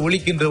என்று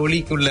ஒலிக்கின்ற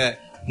ஒலிக்குள்ள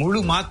முழு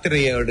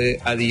மாத்திரையோடு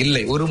அது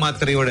இல்லை, ஒரு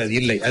மாத்திரையோடு அது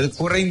இல்லை, அது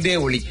குறைந்தே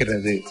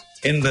ஒலிக்கிறது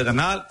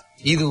என்பதனால்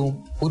இதுவும்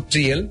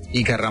குற்றியல்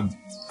இகரம்.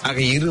 ஆக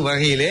இரு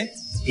வகையிலே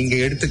இங்க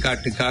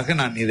எடுத்துக்காட்டுக்காக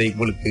நான் இதை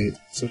உங்களுக்கு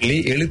சொல்லி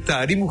எழுத்து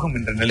அறிமுகம்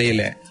என்ற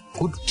நிலையில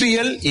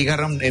குற்றியல்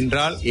இகரம்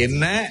என்றால்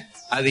என்ன,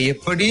 அது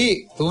எப்படி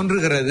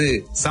தோன்றுகிறது,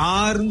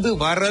 சார்ந்து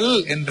வரல்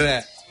என்ற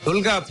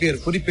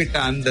தொல்காப்பியர் குறிப்பிட்ட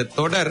அந்த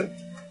தொடர்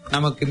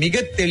நமக்கு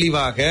மிக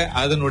தெளிவாக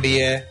அதனுடைய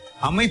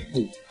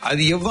அமைப்பு,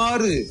 அது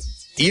எவ்வாறு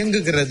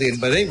இயங்குகிறது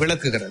என்பதை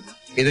விளக்குகிறது.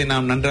 இதை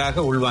நாம்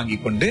நன்றாக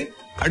உள்வாங்கிக் கொண்டு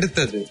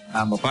அடுத்தது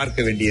நாம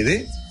பார்க்க வேண்டியது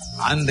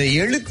அந்த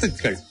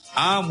எழுத்துக்கள்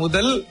ஆ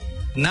முதல்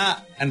ந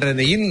என்ற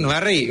இந்த இன்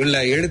வரை உள்ள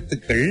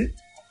எழுத்துக்கள்.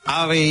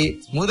 அவை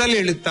முதல்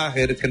எழுத்தாக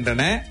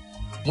இருக்கின்றன.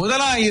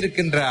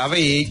 முதலாயிருக்கின்ற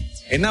அவை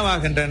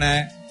என்னவாகின்றன,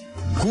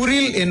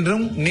 குறில்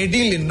என்றும்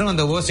நெடில் என்றும்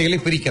அந்த ஓசைகளை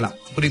பிரிக்கலாம்.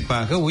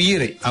 குறிப்பாக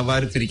உயிரை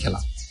அவ்வாறு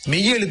பிரிக்கலாம்.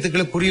 மெய்ய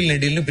எழுத்துக்களை குறில்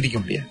நெடில்னு பிரிக்க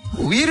முடியாது.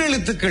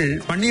 உயிரெழுத்துக்கள்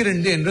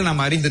 12 என்று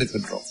நாம்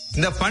அறிந்திருக்கின்றோம்.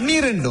 இந்த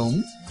 12ம்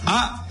அ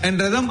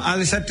என்றதும்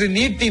அது சற்று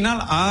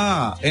நீட்டினால் ஆ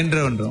என்ற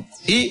ஒன்றும்,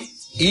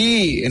 இ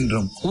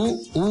என்றும்,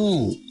 உ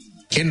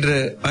என்று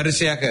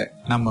வரிசையாக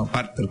நம்ம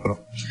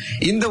பார்த்திருக்கிறோம்.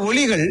 இந்த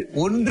ஒலிகள்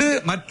ஒன்று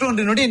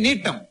மற்றொன்றினுடைய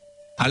நீட்டம்.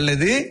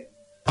 அல்லது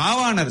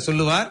பாவாணர்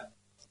சொல்லுவார்,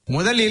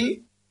 முதலில்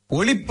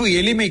ஒலிப்பு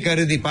எளிமை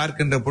கருதி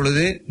பார்க்கின்ற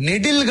பொழுது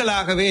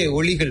நெடில்களாகவே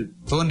ஒலிகள்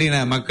தோன்றின.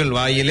 மக்கள்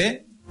வாயிலே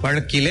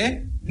வழக்கிலே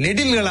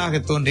நெடில்களாக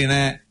தோன்றின.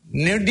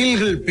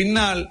 நெடில்கள்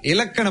பின்னால்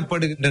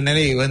இலக்கணப்படுகின்ற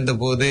நிலை வந்த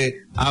போது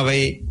அவை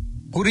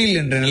குறில்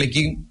என்ற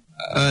நிலைக்கு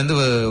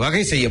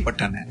வகை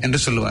செய்யப்பட்டன என்று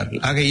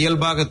சொல்லுவார்கள். ஆக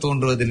இயல்பாக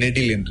தோன்றுவது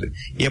நெடில் என்று.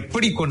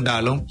 எப்படி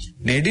கொண்டாலும்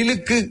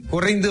நெடிலுக்கு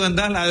குறைந்து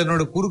வந்தால்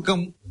அதனோட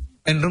குறுக்கம்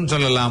என்றும்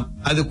சொல்லலாம்,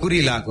 அது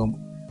குறிலாகும்.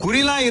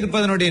 குறிலா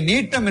இருப்பதனுடைய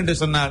நீட்டம் என்று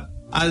சொன்னால்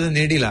அது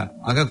நெடிலாகும்.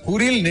 ஆக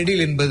குறில்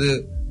நெடில் என்பது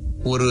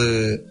ஒரு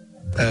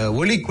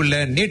ஒளிக்குள்ள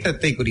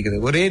நீட்டத்தை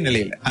குறிக்கிறது ஒரே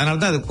நிலையில.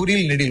 அதனால்தான் அது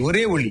குறில் நெடில்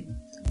ஒரே ஒளி.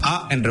 ஆ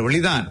என்ற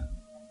ஒளிதான்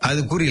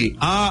அது குறில்,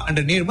 ஆ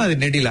என்ற நீளம் அது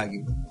நெடில்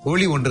ஆகிவிடும்.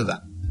 ஒளி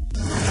ஒன்றுதான்.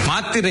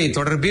 மாத்திரை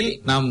தொடர்பில்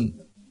நாம்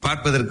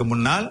பார்ப்பதற்கு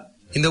முன்னால்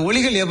இந்த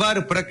ஒலிகள்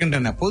எவ்வாறு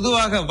பிறக்கின்றன?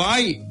 பொதுவாக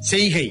வாய்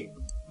செய்கை,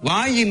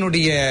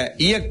 வாயினுடைய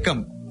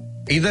இயக்கம்,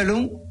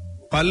 இதழும்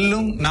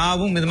பல்லும்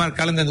நாவும் இது மாதிரி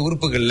கலந்த அந்த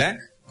உறுப்புகள்ல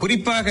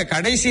குறிப்பாக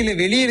கடைசியில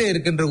வெளியில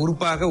இருக்கின்ற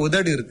உறுப்பாக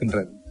உதடு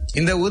இருக்கின்றது.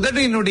 இந்த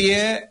உதடினுடைய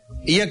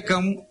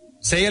இயக்கம்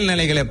செயல்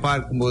நிலைகளை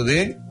பார்க்கும்போது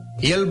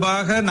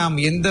இயல்பாக நாம்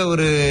எந்த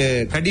ஒரு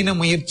கடின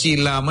முயற்சி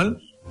இல்லாமல்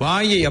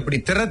வாயை அப்படி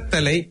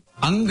திறத்தலை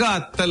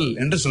அங்காத்தல்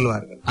என்று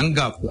சொல்வார்கள்.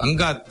 அங்காப்பு,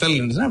 அங்காத்தல்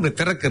என்று அப்படி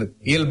திறக்கிறது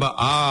இயல்பா.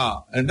 ஆ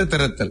என்று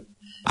திறத்தல்,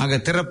 ஆக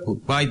திறப்பு,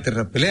 வாய்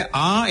திறப்பிலே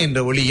ஆ என்ற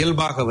ஒளி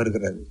இயல்பாக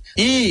வருகிறது.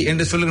 ஈ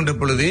என்று சொல்லுகின்ற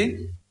பொழுது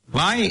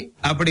வாய்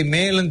அப்படி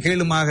மேலும்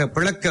கீழுமாக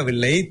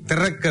பிளக்கவில்லை,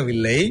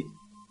 திறக்கவில்லை,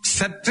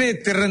 சற்றே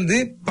திறந்து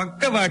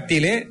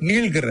பக்கவாட்டிலே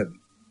நீள்கிறது.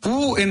 ஊ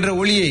என்ற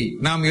ஒளியை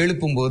நாம்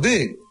எழுப்பும் போது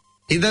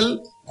இதழ்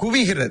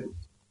குவிகிறது,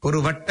 ஒரு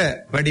வட்ட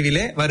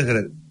வடிவிலே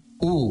வருகிறது.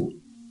 ஊ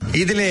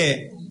இதிலே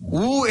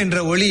ஊ என்ற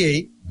ஒளியை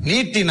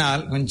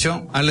நீட்டினால்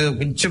கொஞ்சம் அல்லது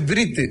கொஞ்சம்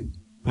விரித்து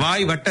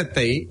வாய்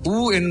வட்டத்தை ஊ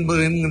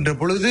என்கின்ற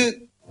பொழுது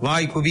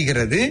வாய்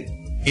குவிகிறது,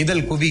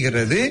 இதழ்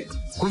குவிகிறது.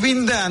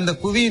 குவிந்த அந்த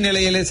குவி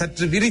நிலையிலே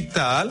சற்று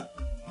விரித்தால்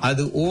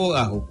அது ஓ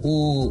ஆகும். ஊ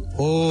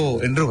ஓ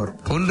என்று வரும்.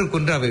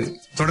 ஒன்றுக்கொன்று அவை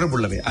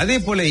தொடர்புள்ளவை. அதே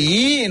போல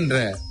ஈ என்ற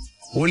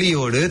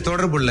ஒளியோடு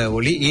தொடர்புள்ள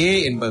ஒளி ஏ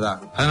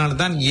என்பதாகும்.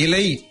 அதனால்தான்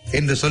இலை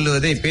என்று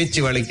சொல்லுவதை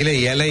பேச்சு வழக்கிலே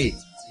இலை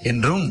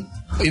என்றும்,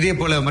 இதே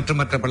போல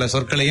மற்ற பல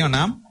சொற்களையும்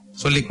நாம்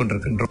சொல்லிக்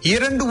கொண்டிருக்கின்றோம்.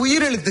 இரண்டு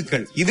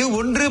உயிரெழுத்துக்கள், இது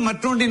ஒன்று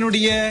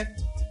மற்றொன்றினுடைய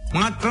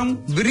மாற்றம்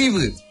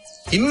விரிவு.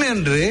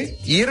 இன்னொன்று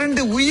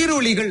இரண்டு உயிர்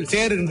ஒளிகள்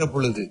சேருகின்ற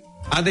பொழுது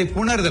அதை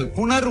புணர்தல்,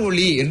 புணர்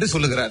ஒளி என்று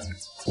சொல்லுகிறார்கள்.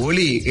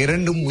 ஒளி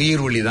இரண்டும்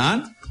உயிர்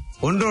ஒளிதான்,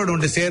 ஒன்றோடு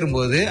ஒன்று சேரும்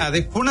போது அதை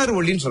புணர்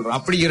ஒளின்னு சொல்றோம்.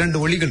 அப்படி இரண்டு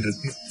ஒளிகள்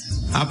இருக்கு.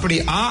 அப்படி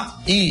ஆ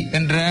இ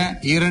என்ற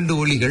இரண்டு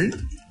ஒளிகள்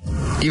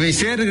இவை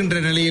சேருகின்ற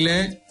நிலையில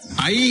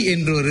ஐ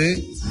என்ற ஒரு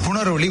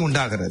புணர் ஒளி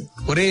உண்டாகிறது.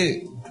 ஒரே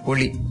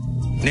ஒளி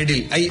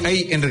நெடில் ஐ ஐ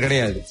என்று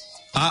கிடையாது.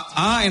 ஆ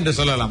ஆ என்று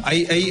சொல்லலாம், ஐ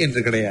ஐ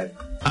என்று கிடையாது.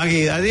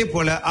 ஆகிய அதே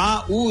போல ஆ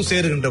ஊ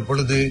சேருகின்ற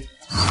பொழுது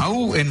ஔ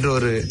என்ற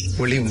ஒரு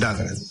ஒளி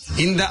உண்டாகிறது.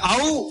 இந்த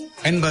ஔ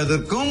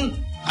என்பதற்கும்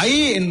ஐ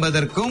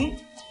என்பதற்கும்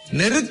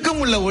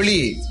நெருக்கம் உள்ள ஒளி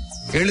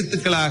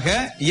எழுத்துக்களாக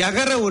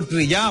யகர ஒற்று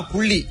யா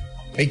புள்ளி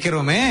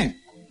வைக்கிறோமே,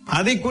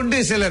 அதை கொண்டு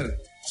சிலர்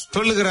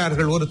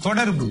சொல்லுகிறார்கள் ஒரு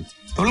தொடர்பு.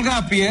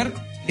 தொல்காப்பியர்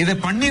இதை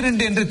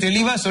 12 என்று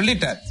தெளிவா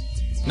சொல்லிட்டார்.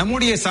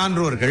 நம்முடைய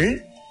சான்றோர்கள்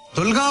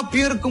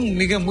தொல்காப்பியருக்கும்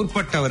மிக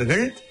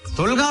முற்பட்டவர்கள்.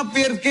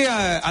 தொல்காப்பியருக்கே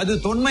அது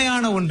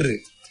தொன்மையான ஒன்று,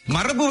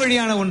 மரபு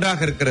வழியான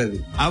ஒன்றாக இருக்கிறது.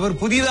 அவர்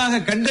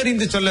புதிதாக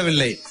கண்டறிந்து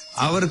சொல்லவில்லை,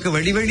 அவருக்கு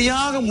வழி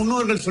வழியாக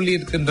முன்னோர்கள் சொல்லி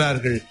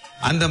இருக்கின்றார்கள்.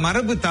 அந்த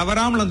மரபு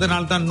தவறாமல்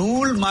வந்தனால் தான்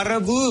நூல்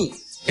மரபு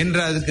என்று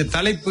அதுக்கு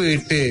தலைப்பு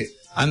இட்டு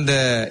அந்த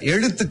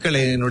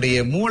எழுத்துக்களினுடைய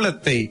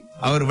மூலத்தை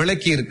அவர்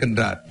விளக்கி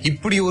இருக்கின்றார்.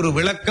 இப்படி ஒரு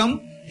விளக்கம்,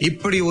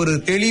 இப்படி ஒரு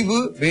தெளிவு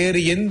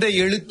வேறு எந்த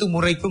எழுத்து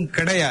முறைக்கும்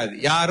கிடையாது.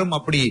 யாரும்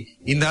அப்படி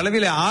இந்த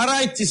அளவில்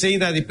ஆராய்ச்சி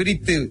செய்து அதை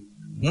பிரித்து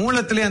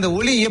மூலத்திலே அந்த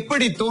ஒளி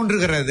எப்படி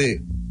தோன்றுகிறது,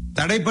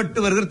 தடைப்பட்டு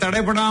வருகிறது,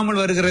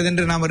 தடைப்படாமல் வருகிறது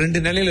என்று நாம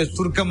 2 நிலையில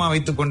சுருக்கமா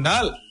வைத்துக்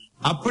கொண்டால்,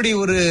 அப்படி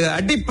ஒரு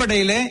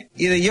அடிப்படையில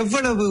இதை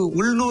எவ்வளவு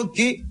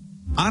உள்நோக்கி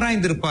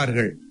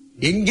ஆராய்ந்திருப்பார்கள்.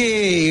 எங்கே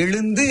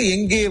எழுந்து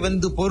எங்கே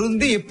வந்து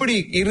பொருந்தி எப்படி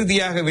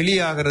இறுதியாக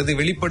வெளியாகிறது,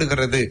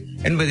 வெளிப்படுகிறது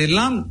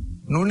என்பதெல்லாம்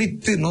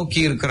நுனித்து நோக்கி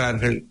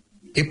இருக்கிறார்கள்.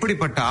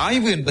 எப்படிப்பட்ட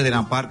ஆய்வு என்பதை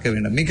நாம் பார்க்க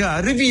வேண்டும், மிக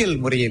அறிவியல்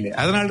முறையிலே.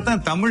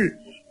 அதனால்தான் தமிழ்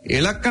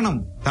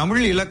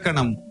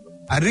இலக்கணம்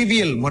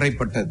அறிவியல்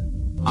முறைப்பட்டது,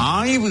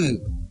 ஆய்வு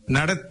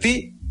நடத்தி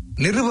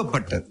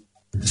நிறுவப்பட்டது.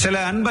 சில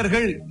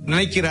அன்பர்கள்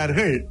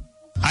நினைக்கிறார்கள்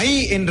ஐ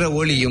என்ற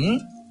ஒளியும்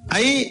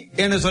ஐ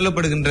என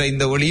சொல்லப்படுகின்ற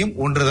இந்த ஒளியும்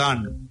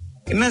ஒன்றுதான்.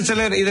 இன்னும்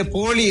சிலர் இதை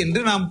போலி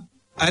என்று நாம்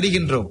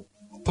அறிகின்றோம்.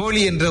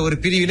 போலி என்ற ஒரு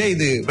பிரிவிலே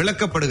இது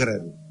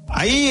விளக்கப்படுகிறது.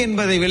 ஐ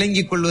என்பதை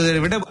விளங்கிக் கொள்வதை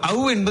விட ஔ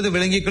என்பது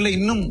விளங்கிக் கொள்ள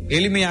இன்னும்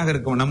எளிமையாக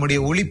இருக்கும். நம்முடைய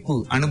ஒலிப்பு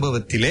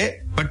அனுபவத்திலே,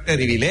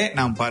 பட்டறிவிலே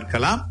நாம்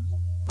பார்க்கலாம்.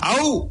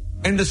 ஔ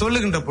என்று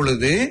சொல்லுகின்ற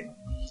பொழுது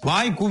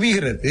வாய்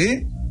குவிகிறது,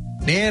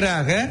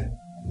 நேராக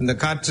இந்த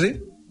காற்று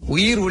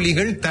உயிர்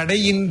ஒலிகள்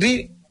தடையின்றி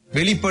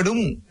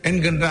வெளிப்படும்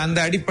என்கின்ற அந்த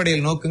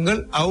அடிப்படையில்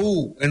நோக்குங்கள் ஔ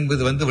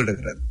என்பது வந்து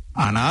விடுகிறது.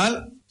 ஆனால்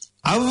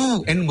அவ்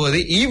என்பது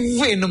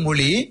இவ் என்னும்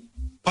ஒளி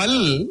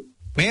பல்,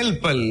 மேல்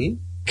பல்,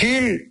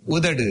 கீழ்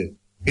உதடு,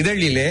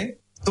 இதழிலே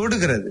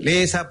தொடுகிறது,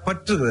 லேசா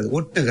பற்றுகிறது,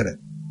 ஒட்டுகிறது.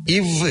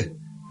 இவ்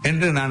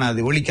என்று நான்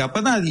அது ஒலிக்கு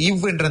அப்பதான் அது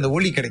இவ் என்ற அந்த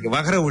ஒளி கிடைக்கும்,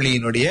 வகர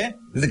ஒளியினுடைய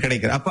இது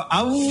கிடைக்கிறது. அப்ப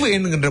அவ்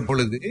என்கின்ற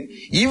பொழுது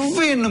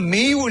இவ் என்னும்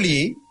மெய் ஒளி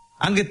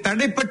அங்கு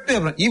தடைப்பட்டு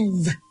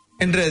இவ்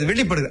என்று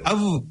வெளிப்படுகிறது,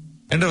 அவ்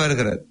என்று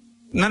வருகிறது.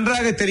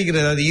 நன்றாக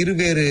தெரிகிறது, அது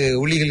இருவேறு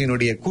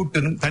ஒளிகளினுடைய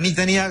கூட்டணும்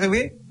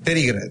தனித்தனியாகவே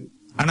தெரிகிறது.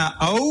 ஆனா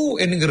ஔ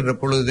என்கிற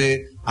பொழுது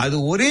அது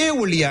ஒரே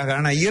ஒளியாக,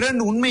 ஆனா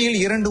உண்மையில்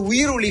 2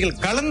 உயிர்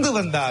ஒளிகள் கலந்து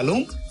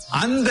வந்தாலும்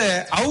அந்த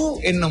ஔ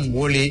என்னும்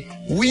ஒளி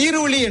உயிர்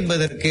ஒளி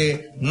என்பதற்கு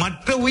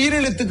மற்ற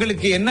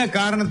உயிரெழுத்துக்களுக்கு என்ன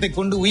காரணத்தை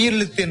கொண்டு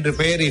உயிரெழுத்து என்று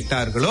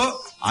பெயரிட்டார்களோ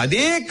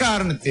அதே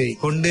காரணத்தை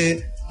கொண்டு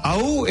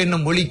ஔ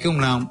என்னும்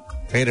ஒளிக்கும் நாம்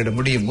பெயரிட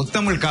முடியும்.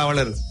 முத்தமிழ்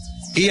காவலர்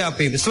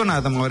டி.ஆ.பி.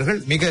 விஸ்வநாதம் அவர்கள்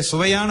மிக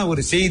சுவையான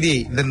ஒரு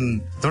செய்தியை இதன்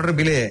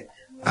தொடர்பிலே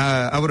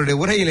அவருடைய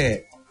உரையிலே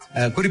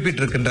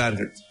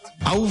குறிப்பிட்டிருக்கின்றார்கள்.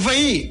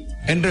 ஔவை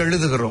என்று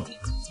எழுதுகிறோம்.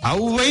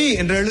 ஔவை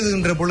என்று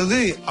எழுதுகின்ற பொழுது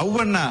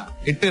ஔவண்ணா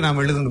இட்டு நாம்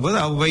எழுதுகின்ற போது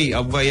ஔவை,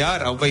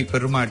 ஔவையார், ஔவை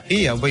பெருமாட்டி,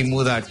 ஔவை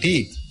மூதாட்டி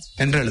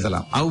என்று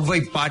எழுதலாம். ஔவை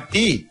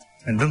பாட்டி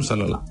என்றும்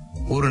சொல்லலாம்.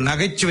 ஒரு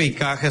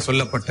நகைச்சுவைக்காக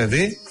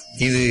சொல்லப்பட்டது.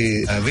 இது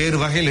வேறு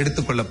வகையில்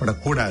எடுத்துக்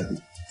கொள்ளப்படக்கூடாது.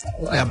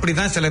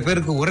 அப்படிதான் சில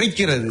பேருக்கு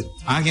உரைக்கிறது.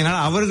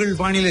 ஆகையினால் அவர்கள்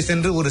பாணியிலே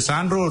சென்று ஒரு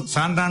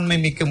சான்றாண்மை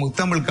மிக்க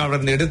முத்தமிழ்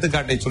காவலர்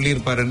எடுத்துக்காட்டை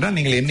சொல்லியிருப்பார் என்றால்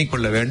நீங்கள்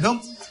எண்ணிக்கொள்ள வேண்டும்.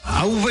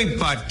 ஔவை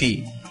பாட்டி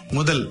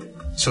முதல்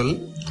சொல்.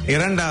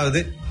 இரண்டாவது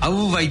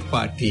ஔவை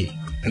பாட்டி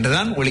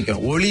என்றுதான்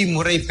ஒலிக்கணும். ஒளி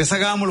முறை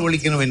பிசகாமல்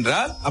ஒலிக்கணும்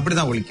என்றால்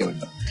அப்படிதான் ஒலிக்க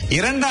வேண்டும்.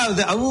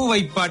 இரண்டாவது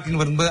ஔவை பாட்டின்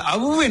வரும்போது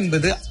அவு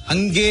என்பது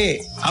அங்கே,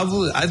 அவு,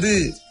 அது,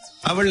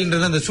 அவள்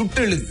என்ற அந்த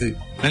சுட்டெழுத்து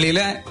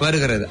நிலையில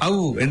வருகிறது.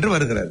 அவு என்று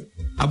வருகிறது.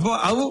 அப்போ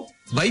அவு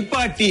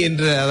வைப்பாட்டி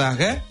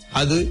என்றதாக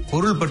அது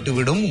பொருள்பட்டு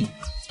விடும்.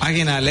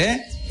 ஆகையினாலே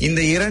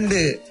இந்த இரண்டு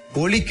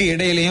ஒலிக்கு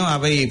இடையிலையும்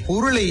அவை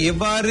பொருளை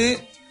எவ்வாறு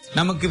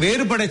நமக்கு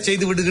வேறுபட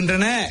செய்து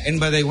விடுகின்றன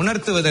என்பதை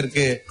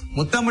உணர்த்துவதற்கு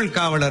முத்தமிழ்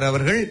காவலர்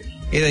அவர்கள்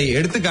இதை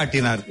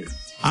எடுத்துக்காட்டினார்கள்.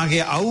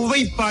 ஆகிய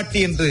ஔவை பாட்டி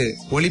என்று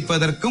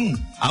ஒலிப்பதற்கும்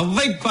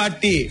அவ்வை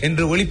பாட்டி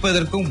என்று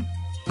ஒலிப்பதற்கும்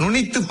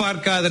நுனித்து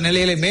பார்க்காத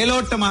நிலையில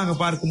மேலோட்டமாக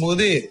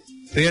பார்க்கும்போது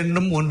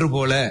இரண்டும் ஒன்று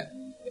போல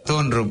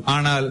தோன்றும்.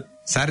 ஆனால்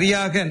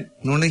சரியாக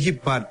நுணுகி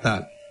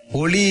பார்த்தால்,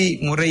 ஒளி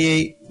முறையை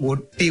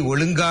ஒட்டி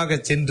ஒழுங்காக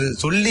சென்று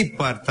சொல்லி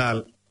பார்த்தால்,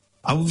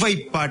 ஔவை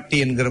பாட்டி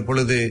என்கிற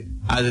பொழுது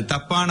அது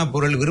தப்பான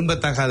பொருள்,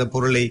 விரும்பத்தகாத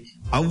பொருளை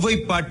ஔவை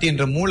பாட்டி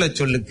என்ற மூல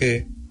சொல்லுக்கு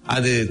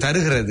அது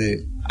தருகிறது.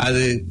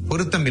 அது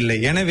பொருத்தமில்லை.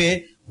 எனவே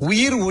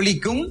உயிர்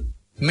ஒலிக்கும்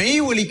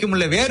மெய் ஒலிக்கும்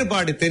உள்ள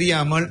வேறுபாடு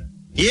தெரியாமல்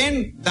ஏன்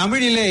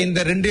தமிழிலே இந்த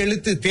ரெண்டு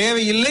எழுத்து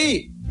தேவையில்லை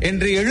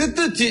என்று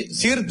எழுத்து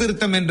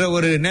சீர்திருத்தம் என்ற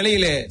ஒரு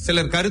நிலையிலே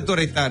சிலர்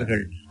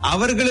கருத்துரைத்தார்கள்.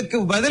 அவர்களுக்கு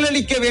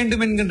பதிலளிக்க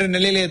வேண்டும் என்கின்ற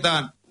நிலையிலே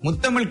தான்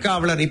முத்தமிழ்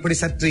காவலர் இப்படி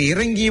சற்று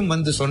இறங்கியும்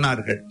வந்து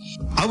சொன்னார்கள்.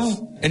 அவ்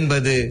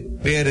என்பது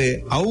வேறு,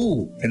 ஔ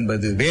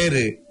என்பது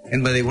வேறு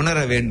என்பதை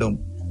உணர வேண்டும்.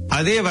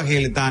 அதே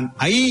வகையில் தான்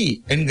ஐ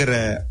என்கிற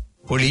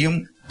ஒளியும்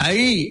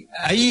ஐ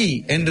ஐ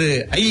என்று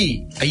ஐ,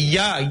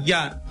 ஐயா, ஐயா,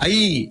 ஐ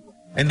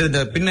என்ற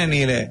இந்த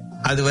பின்னணியில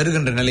அது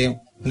வருகின்ற நிலையம்.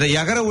 இந்த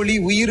யகர ஒளி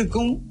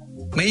உயிருக்கும்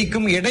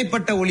மெய்க்கும்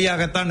இடைப்பட்ட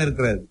ஒளியாகத்தான்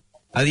இருக்கிறது.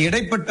 அது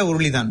இடைப்பட்ட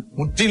ஒளிதான்.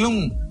 முற்றிலும்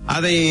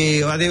அதை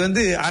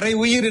அரை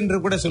உயிர் என்று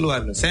கூட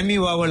சொல்லுவார்கள். செமி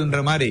வாவல் என்ற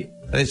மாதிரி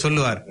அதை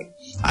சொல்லுவார்கள்.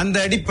 அந்த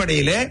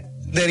அடிப்படையில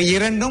இந்த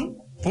இரண்டும்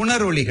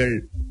புணரொலிகள்.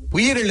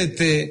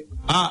 உயிரெழுத்து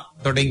ஆ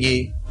தொடங்கி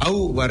ஔ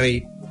வரை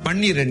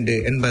 12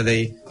 என்பதை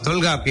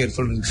தொல்காப்பியர்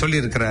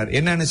சொல்லியிருக்கிறார்.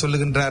 என்னன்னு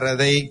சொல்லுகின்றார்?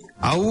 அதை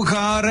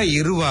ஔகார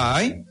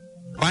இருவாய்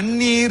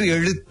பன்னீர்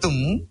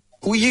எழுத்தும்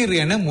உயிர்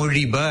என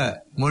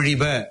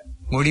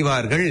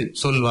மொழிவார்கள்,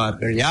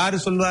 சொல்வார்கள். யாரு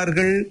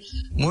சொல்வார்கள்?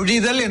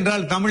 மொழிதல்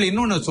என்றால் தமிழ்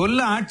இன்னொன்னு சொல்ல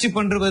ஆட்சி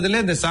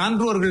பண்றதுல இந்த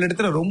சான்றோர்கள்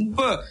இடத்துல ரொம்ப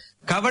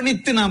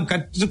கவனித்து நாம்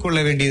கற்றுக்கொள்ள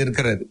வேண்டியது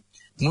இருக்கிறது.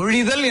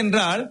 மொழிதல்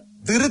என்றால்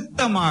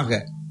திருத்தமாக,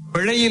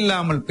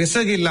 பிழையில்லாமல்,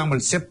 பிசகு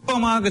இல்லாமல்,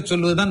 செப்பமாக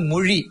சொல்வதுதான்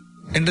மொழி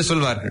என்று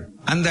சொல்வார்கள்.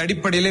 அந்த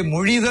அடிப்படையிலே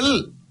மொழிதல்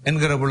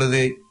என்கிற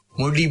பொழுது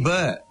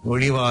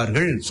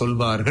மொழிவார்கள்,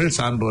 சொல்வார்கள்,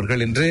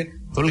 சான்றோர்கள் என்று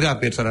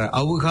தொல்காப்பியர் சொல்றார்.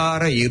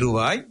 ஔகார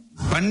இருவாய்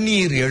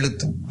பன்னீர்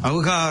எழுத்தும்,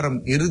 ஔகாரம்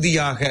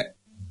இறுதியாக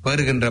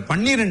வருகின்ற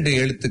 12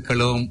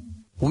 எழுத்துக்களும்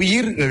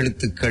உயிர்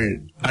எழுத்துக்கள்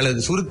அல்லது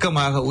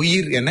சுருக்கமாக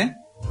உயிர் என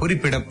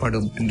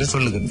குறிப்பிடப்படும் என்று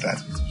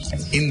சொல்லுகின்றார்.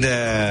 இந்த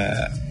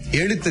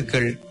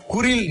எழுத்துக்கள்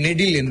குறில்,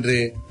 நெடில் என்று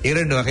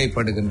 2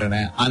 வகைப்படுகின்றன.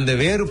 அந்த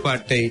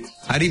வேறுபாட்டை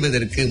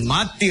அறிவதற்கு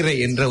மாத்திரை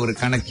என்ற ஒரு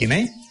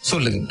கணக்கினை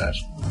சொல்லுகின்றார்.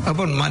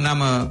 அப்போ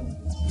நாம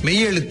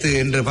மெய்யெழுத்து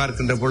என்று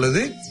பார்க்கின்ற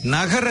பொழுது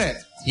நகர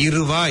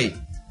இருவாய்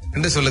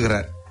என்று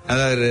சொல்லுகிறார்.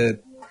 அதாவது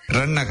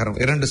ரன்னகரம்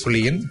 2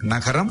 சொல்லியின்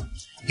நகரம்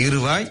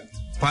இருவாய்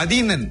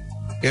 11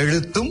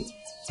 எழுத்தும்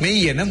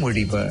மெய் என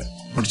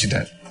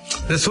முடிச்சிட்டார்.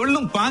 இதை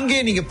சொல்லும் பாங்கே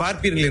நீங்க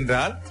பார்ப்பீர்கள்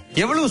என்றால்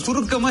எவ்வளவு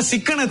சுருக்கமா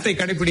சிக்கனத்தை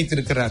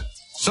கடைபிடித்திருக்கிறார்.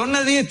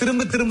 சொன்னதையே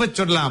திரும்ப திரும்ப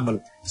சொல்லாமல்,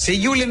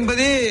 செய்யுள்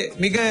என்பதே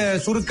மிக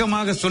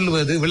சுருக்கமாக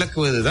சொல்லுவது,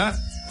 விளக்குவதுதான்.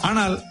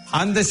 ஆனால்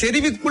அந்த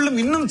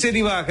செறிவுக்குள்ளும் இன்னும்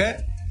செறிவாக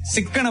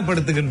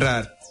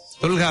சிக்கனப்படுத்துகின்றார்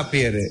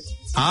தொல்காப்பியர்.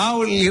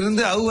 ஆவில்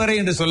இருந்து அவ்வரை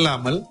என்று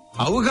சொல்லாமல்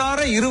ஔகார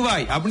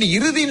இருவாய் அப்படி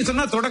இறுதின்னு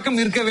சொன்னா தொடக்கம்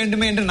இருக்க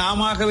வேண்டுமே என்று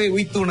நாமவே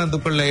உய்த்து உணர்ந்து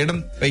கொள்ள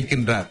இடம்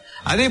வைக்கின்றார்.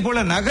 அதே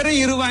போல நகர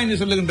இருவாய் என்று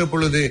சொல்லுகின்ற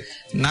பொழுது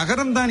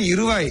நகரம் தான்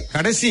இருவாய்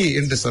கடைசி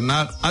என்று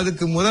சொன்னால்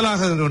அதுக்கு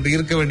முதலாக ஒன்று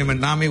இருக்க வேண்டும்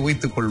என்று நாமே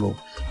உய்த்துக் கொள்வோம்.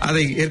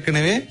 அதை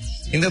ஏற்கனவே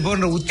இந்த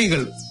போன்ற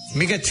உத்திகள்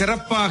மிக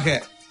சிறப்பாக,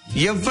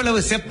 எவ்வளவு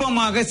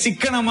செப்பமாக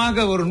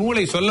சிக்கனமாக ஒரு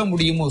நூலை சொல்ல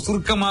முடியுமோ,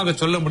 சுருக்கமாக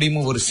சொல்ல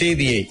முடியுமோ ஒரு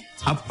செய்தியை,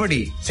 அப்படி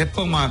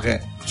செப்பமாக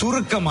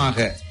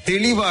சுருக்கமாக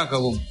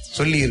தெளிவாகவும்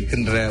சொல்லி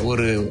இருக்கின்ற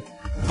ஒரு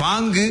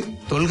பாங்கு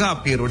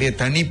தொல்காப்பியருடைய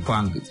தனி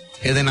பாங்கு.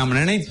 இதை நாம்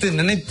நினைத்து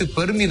நினைத்து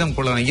பெருமிதம்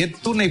கொள்ளலாம்.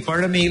 எத்துணை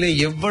பழமையிலே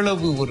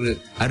எவ்வளவு ஒரு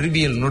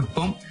அறிவியல்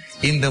நுட்பம்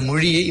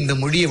இந்த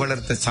மொழியை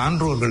வளர்த்த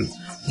சான்றோர்கள்,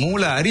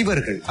 மூல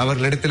அறிவர்கள்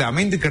அவர்களிடத்தில்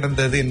அமைந்து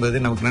கிடந்தது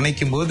என்பது நமக்கு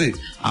நினைக்கும் போது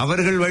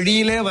அவர்கள்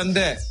வழியிலே வந்த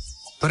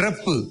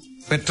பிறப்பு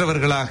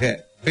பெற்றவர்களாக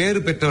பேறு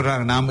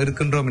பெற்றவராக நாம்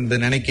இருக்கின்றோம் என்று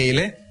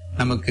நினைக்கையிலே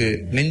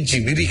நமக்கு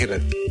நெஞ்சு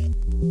விரிகிறது.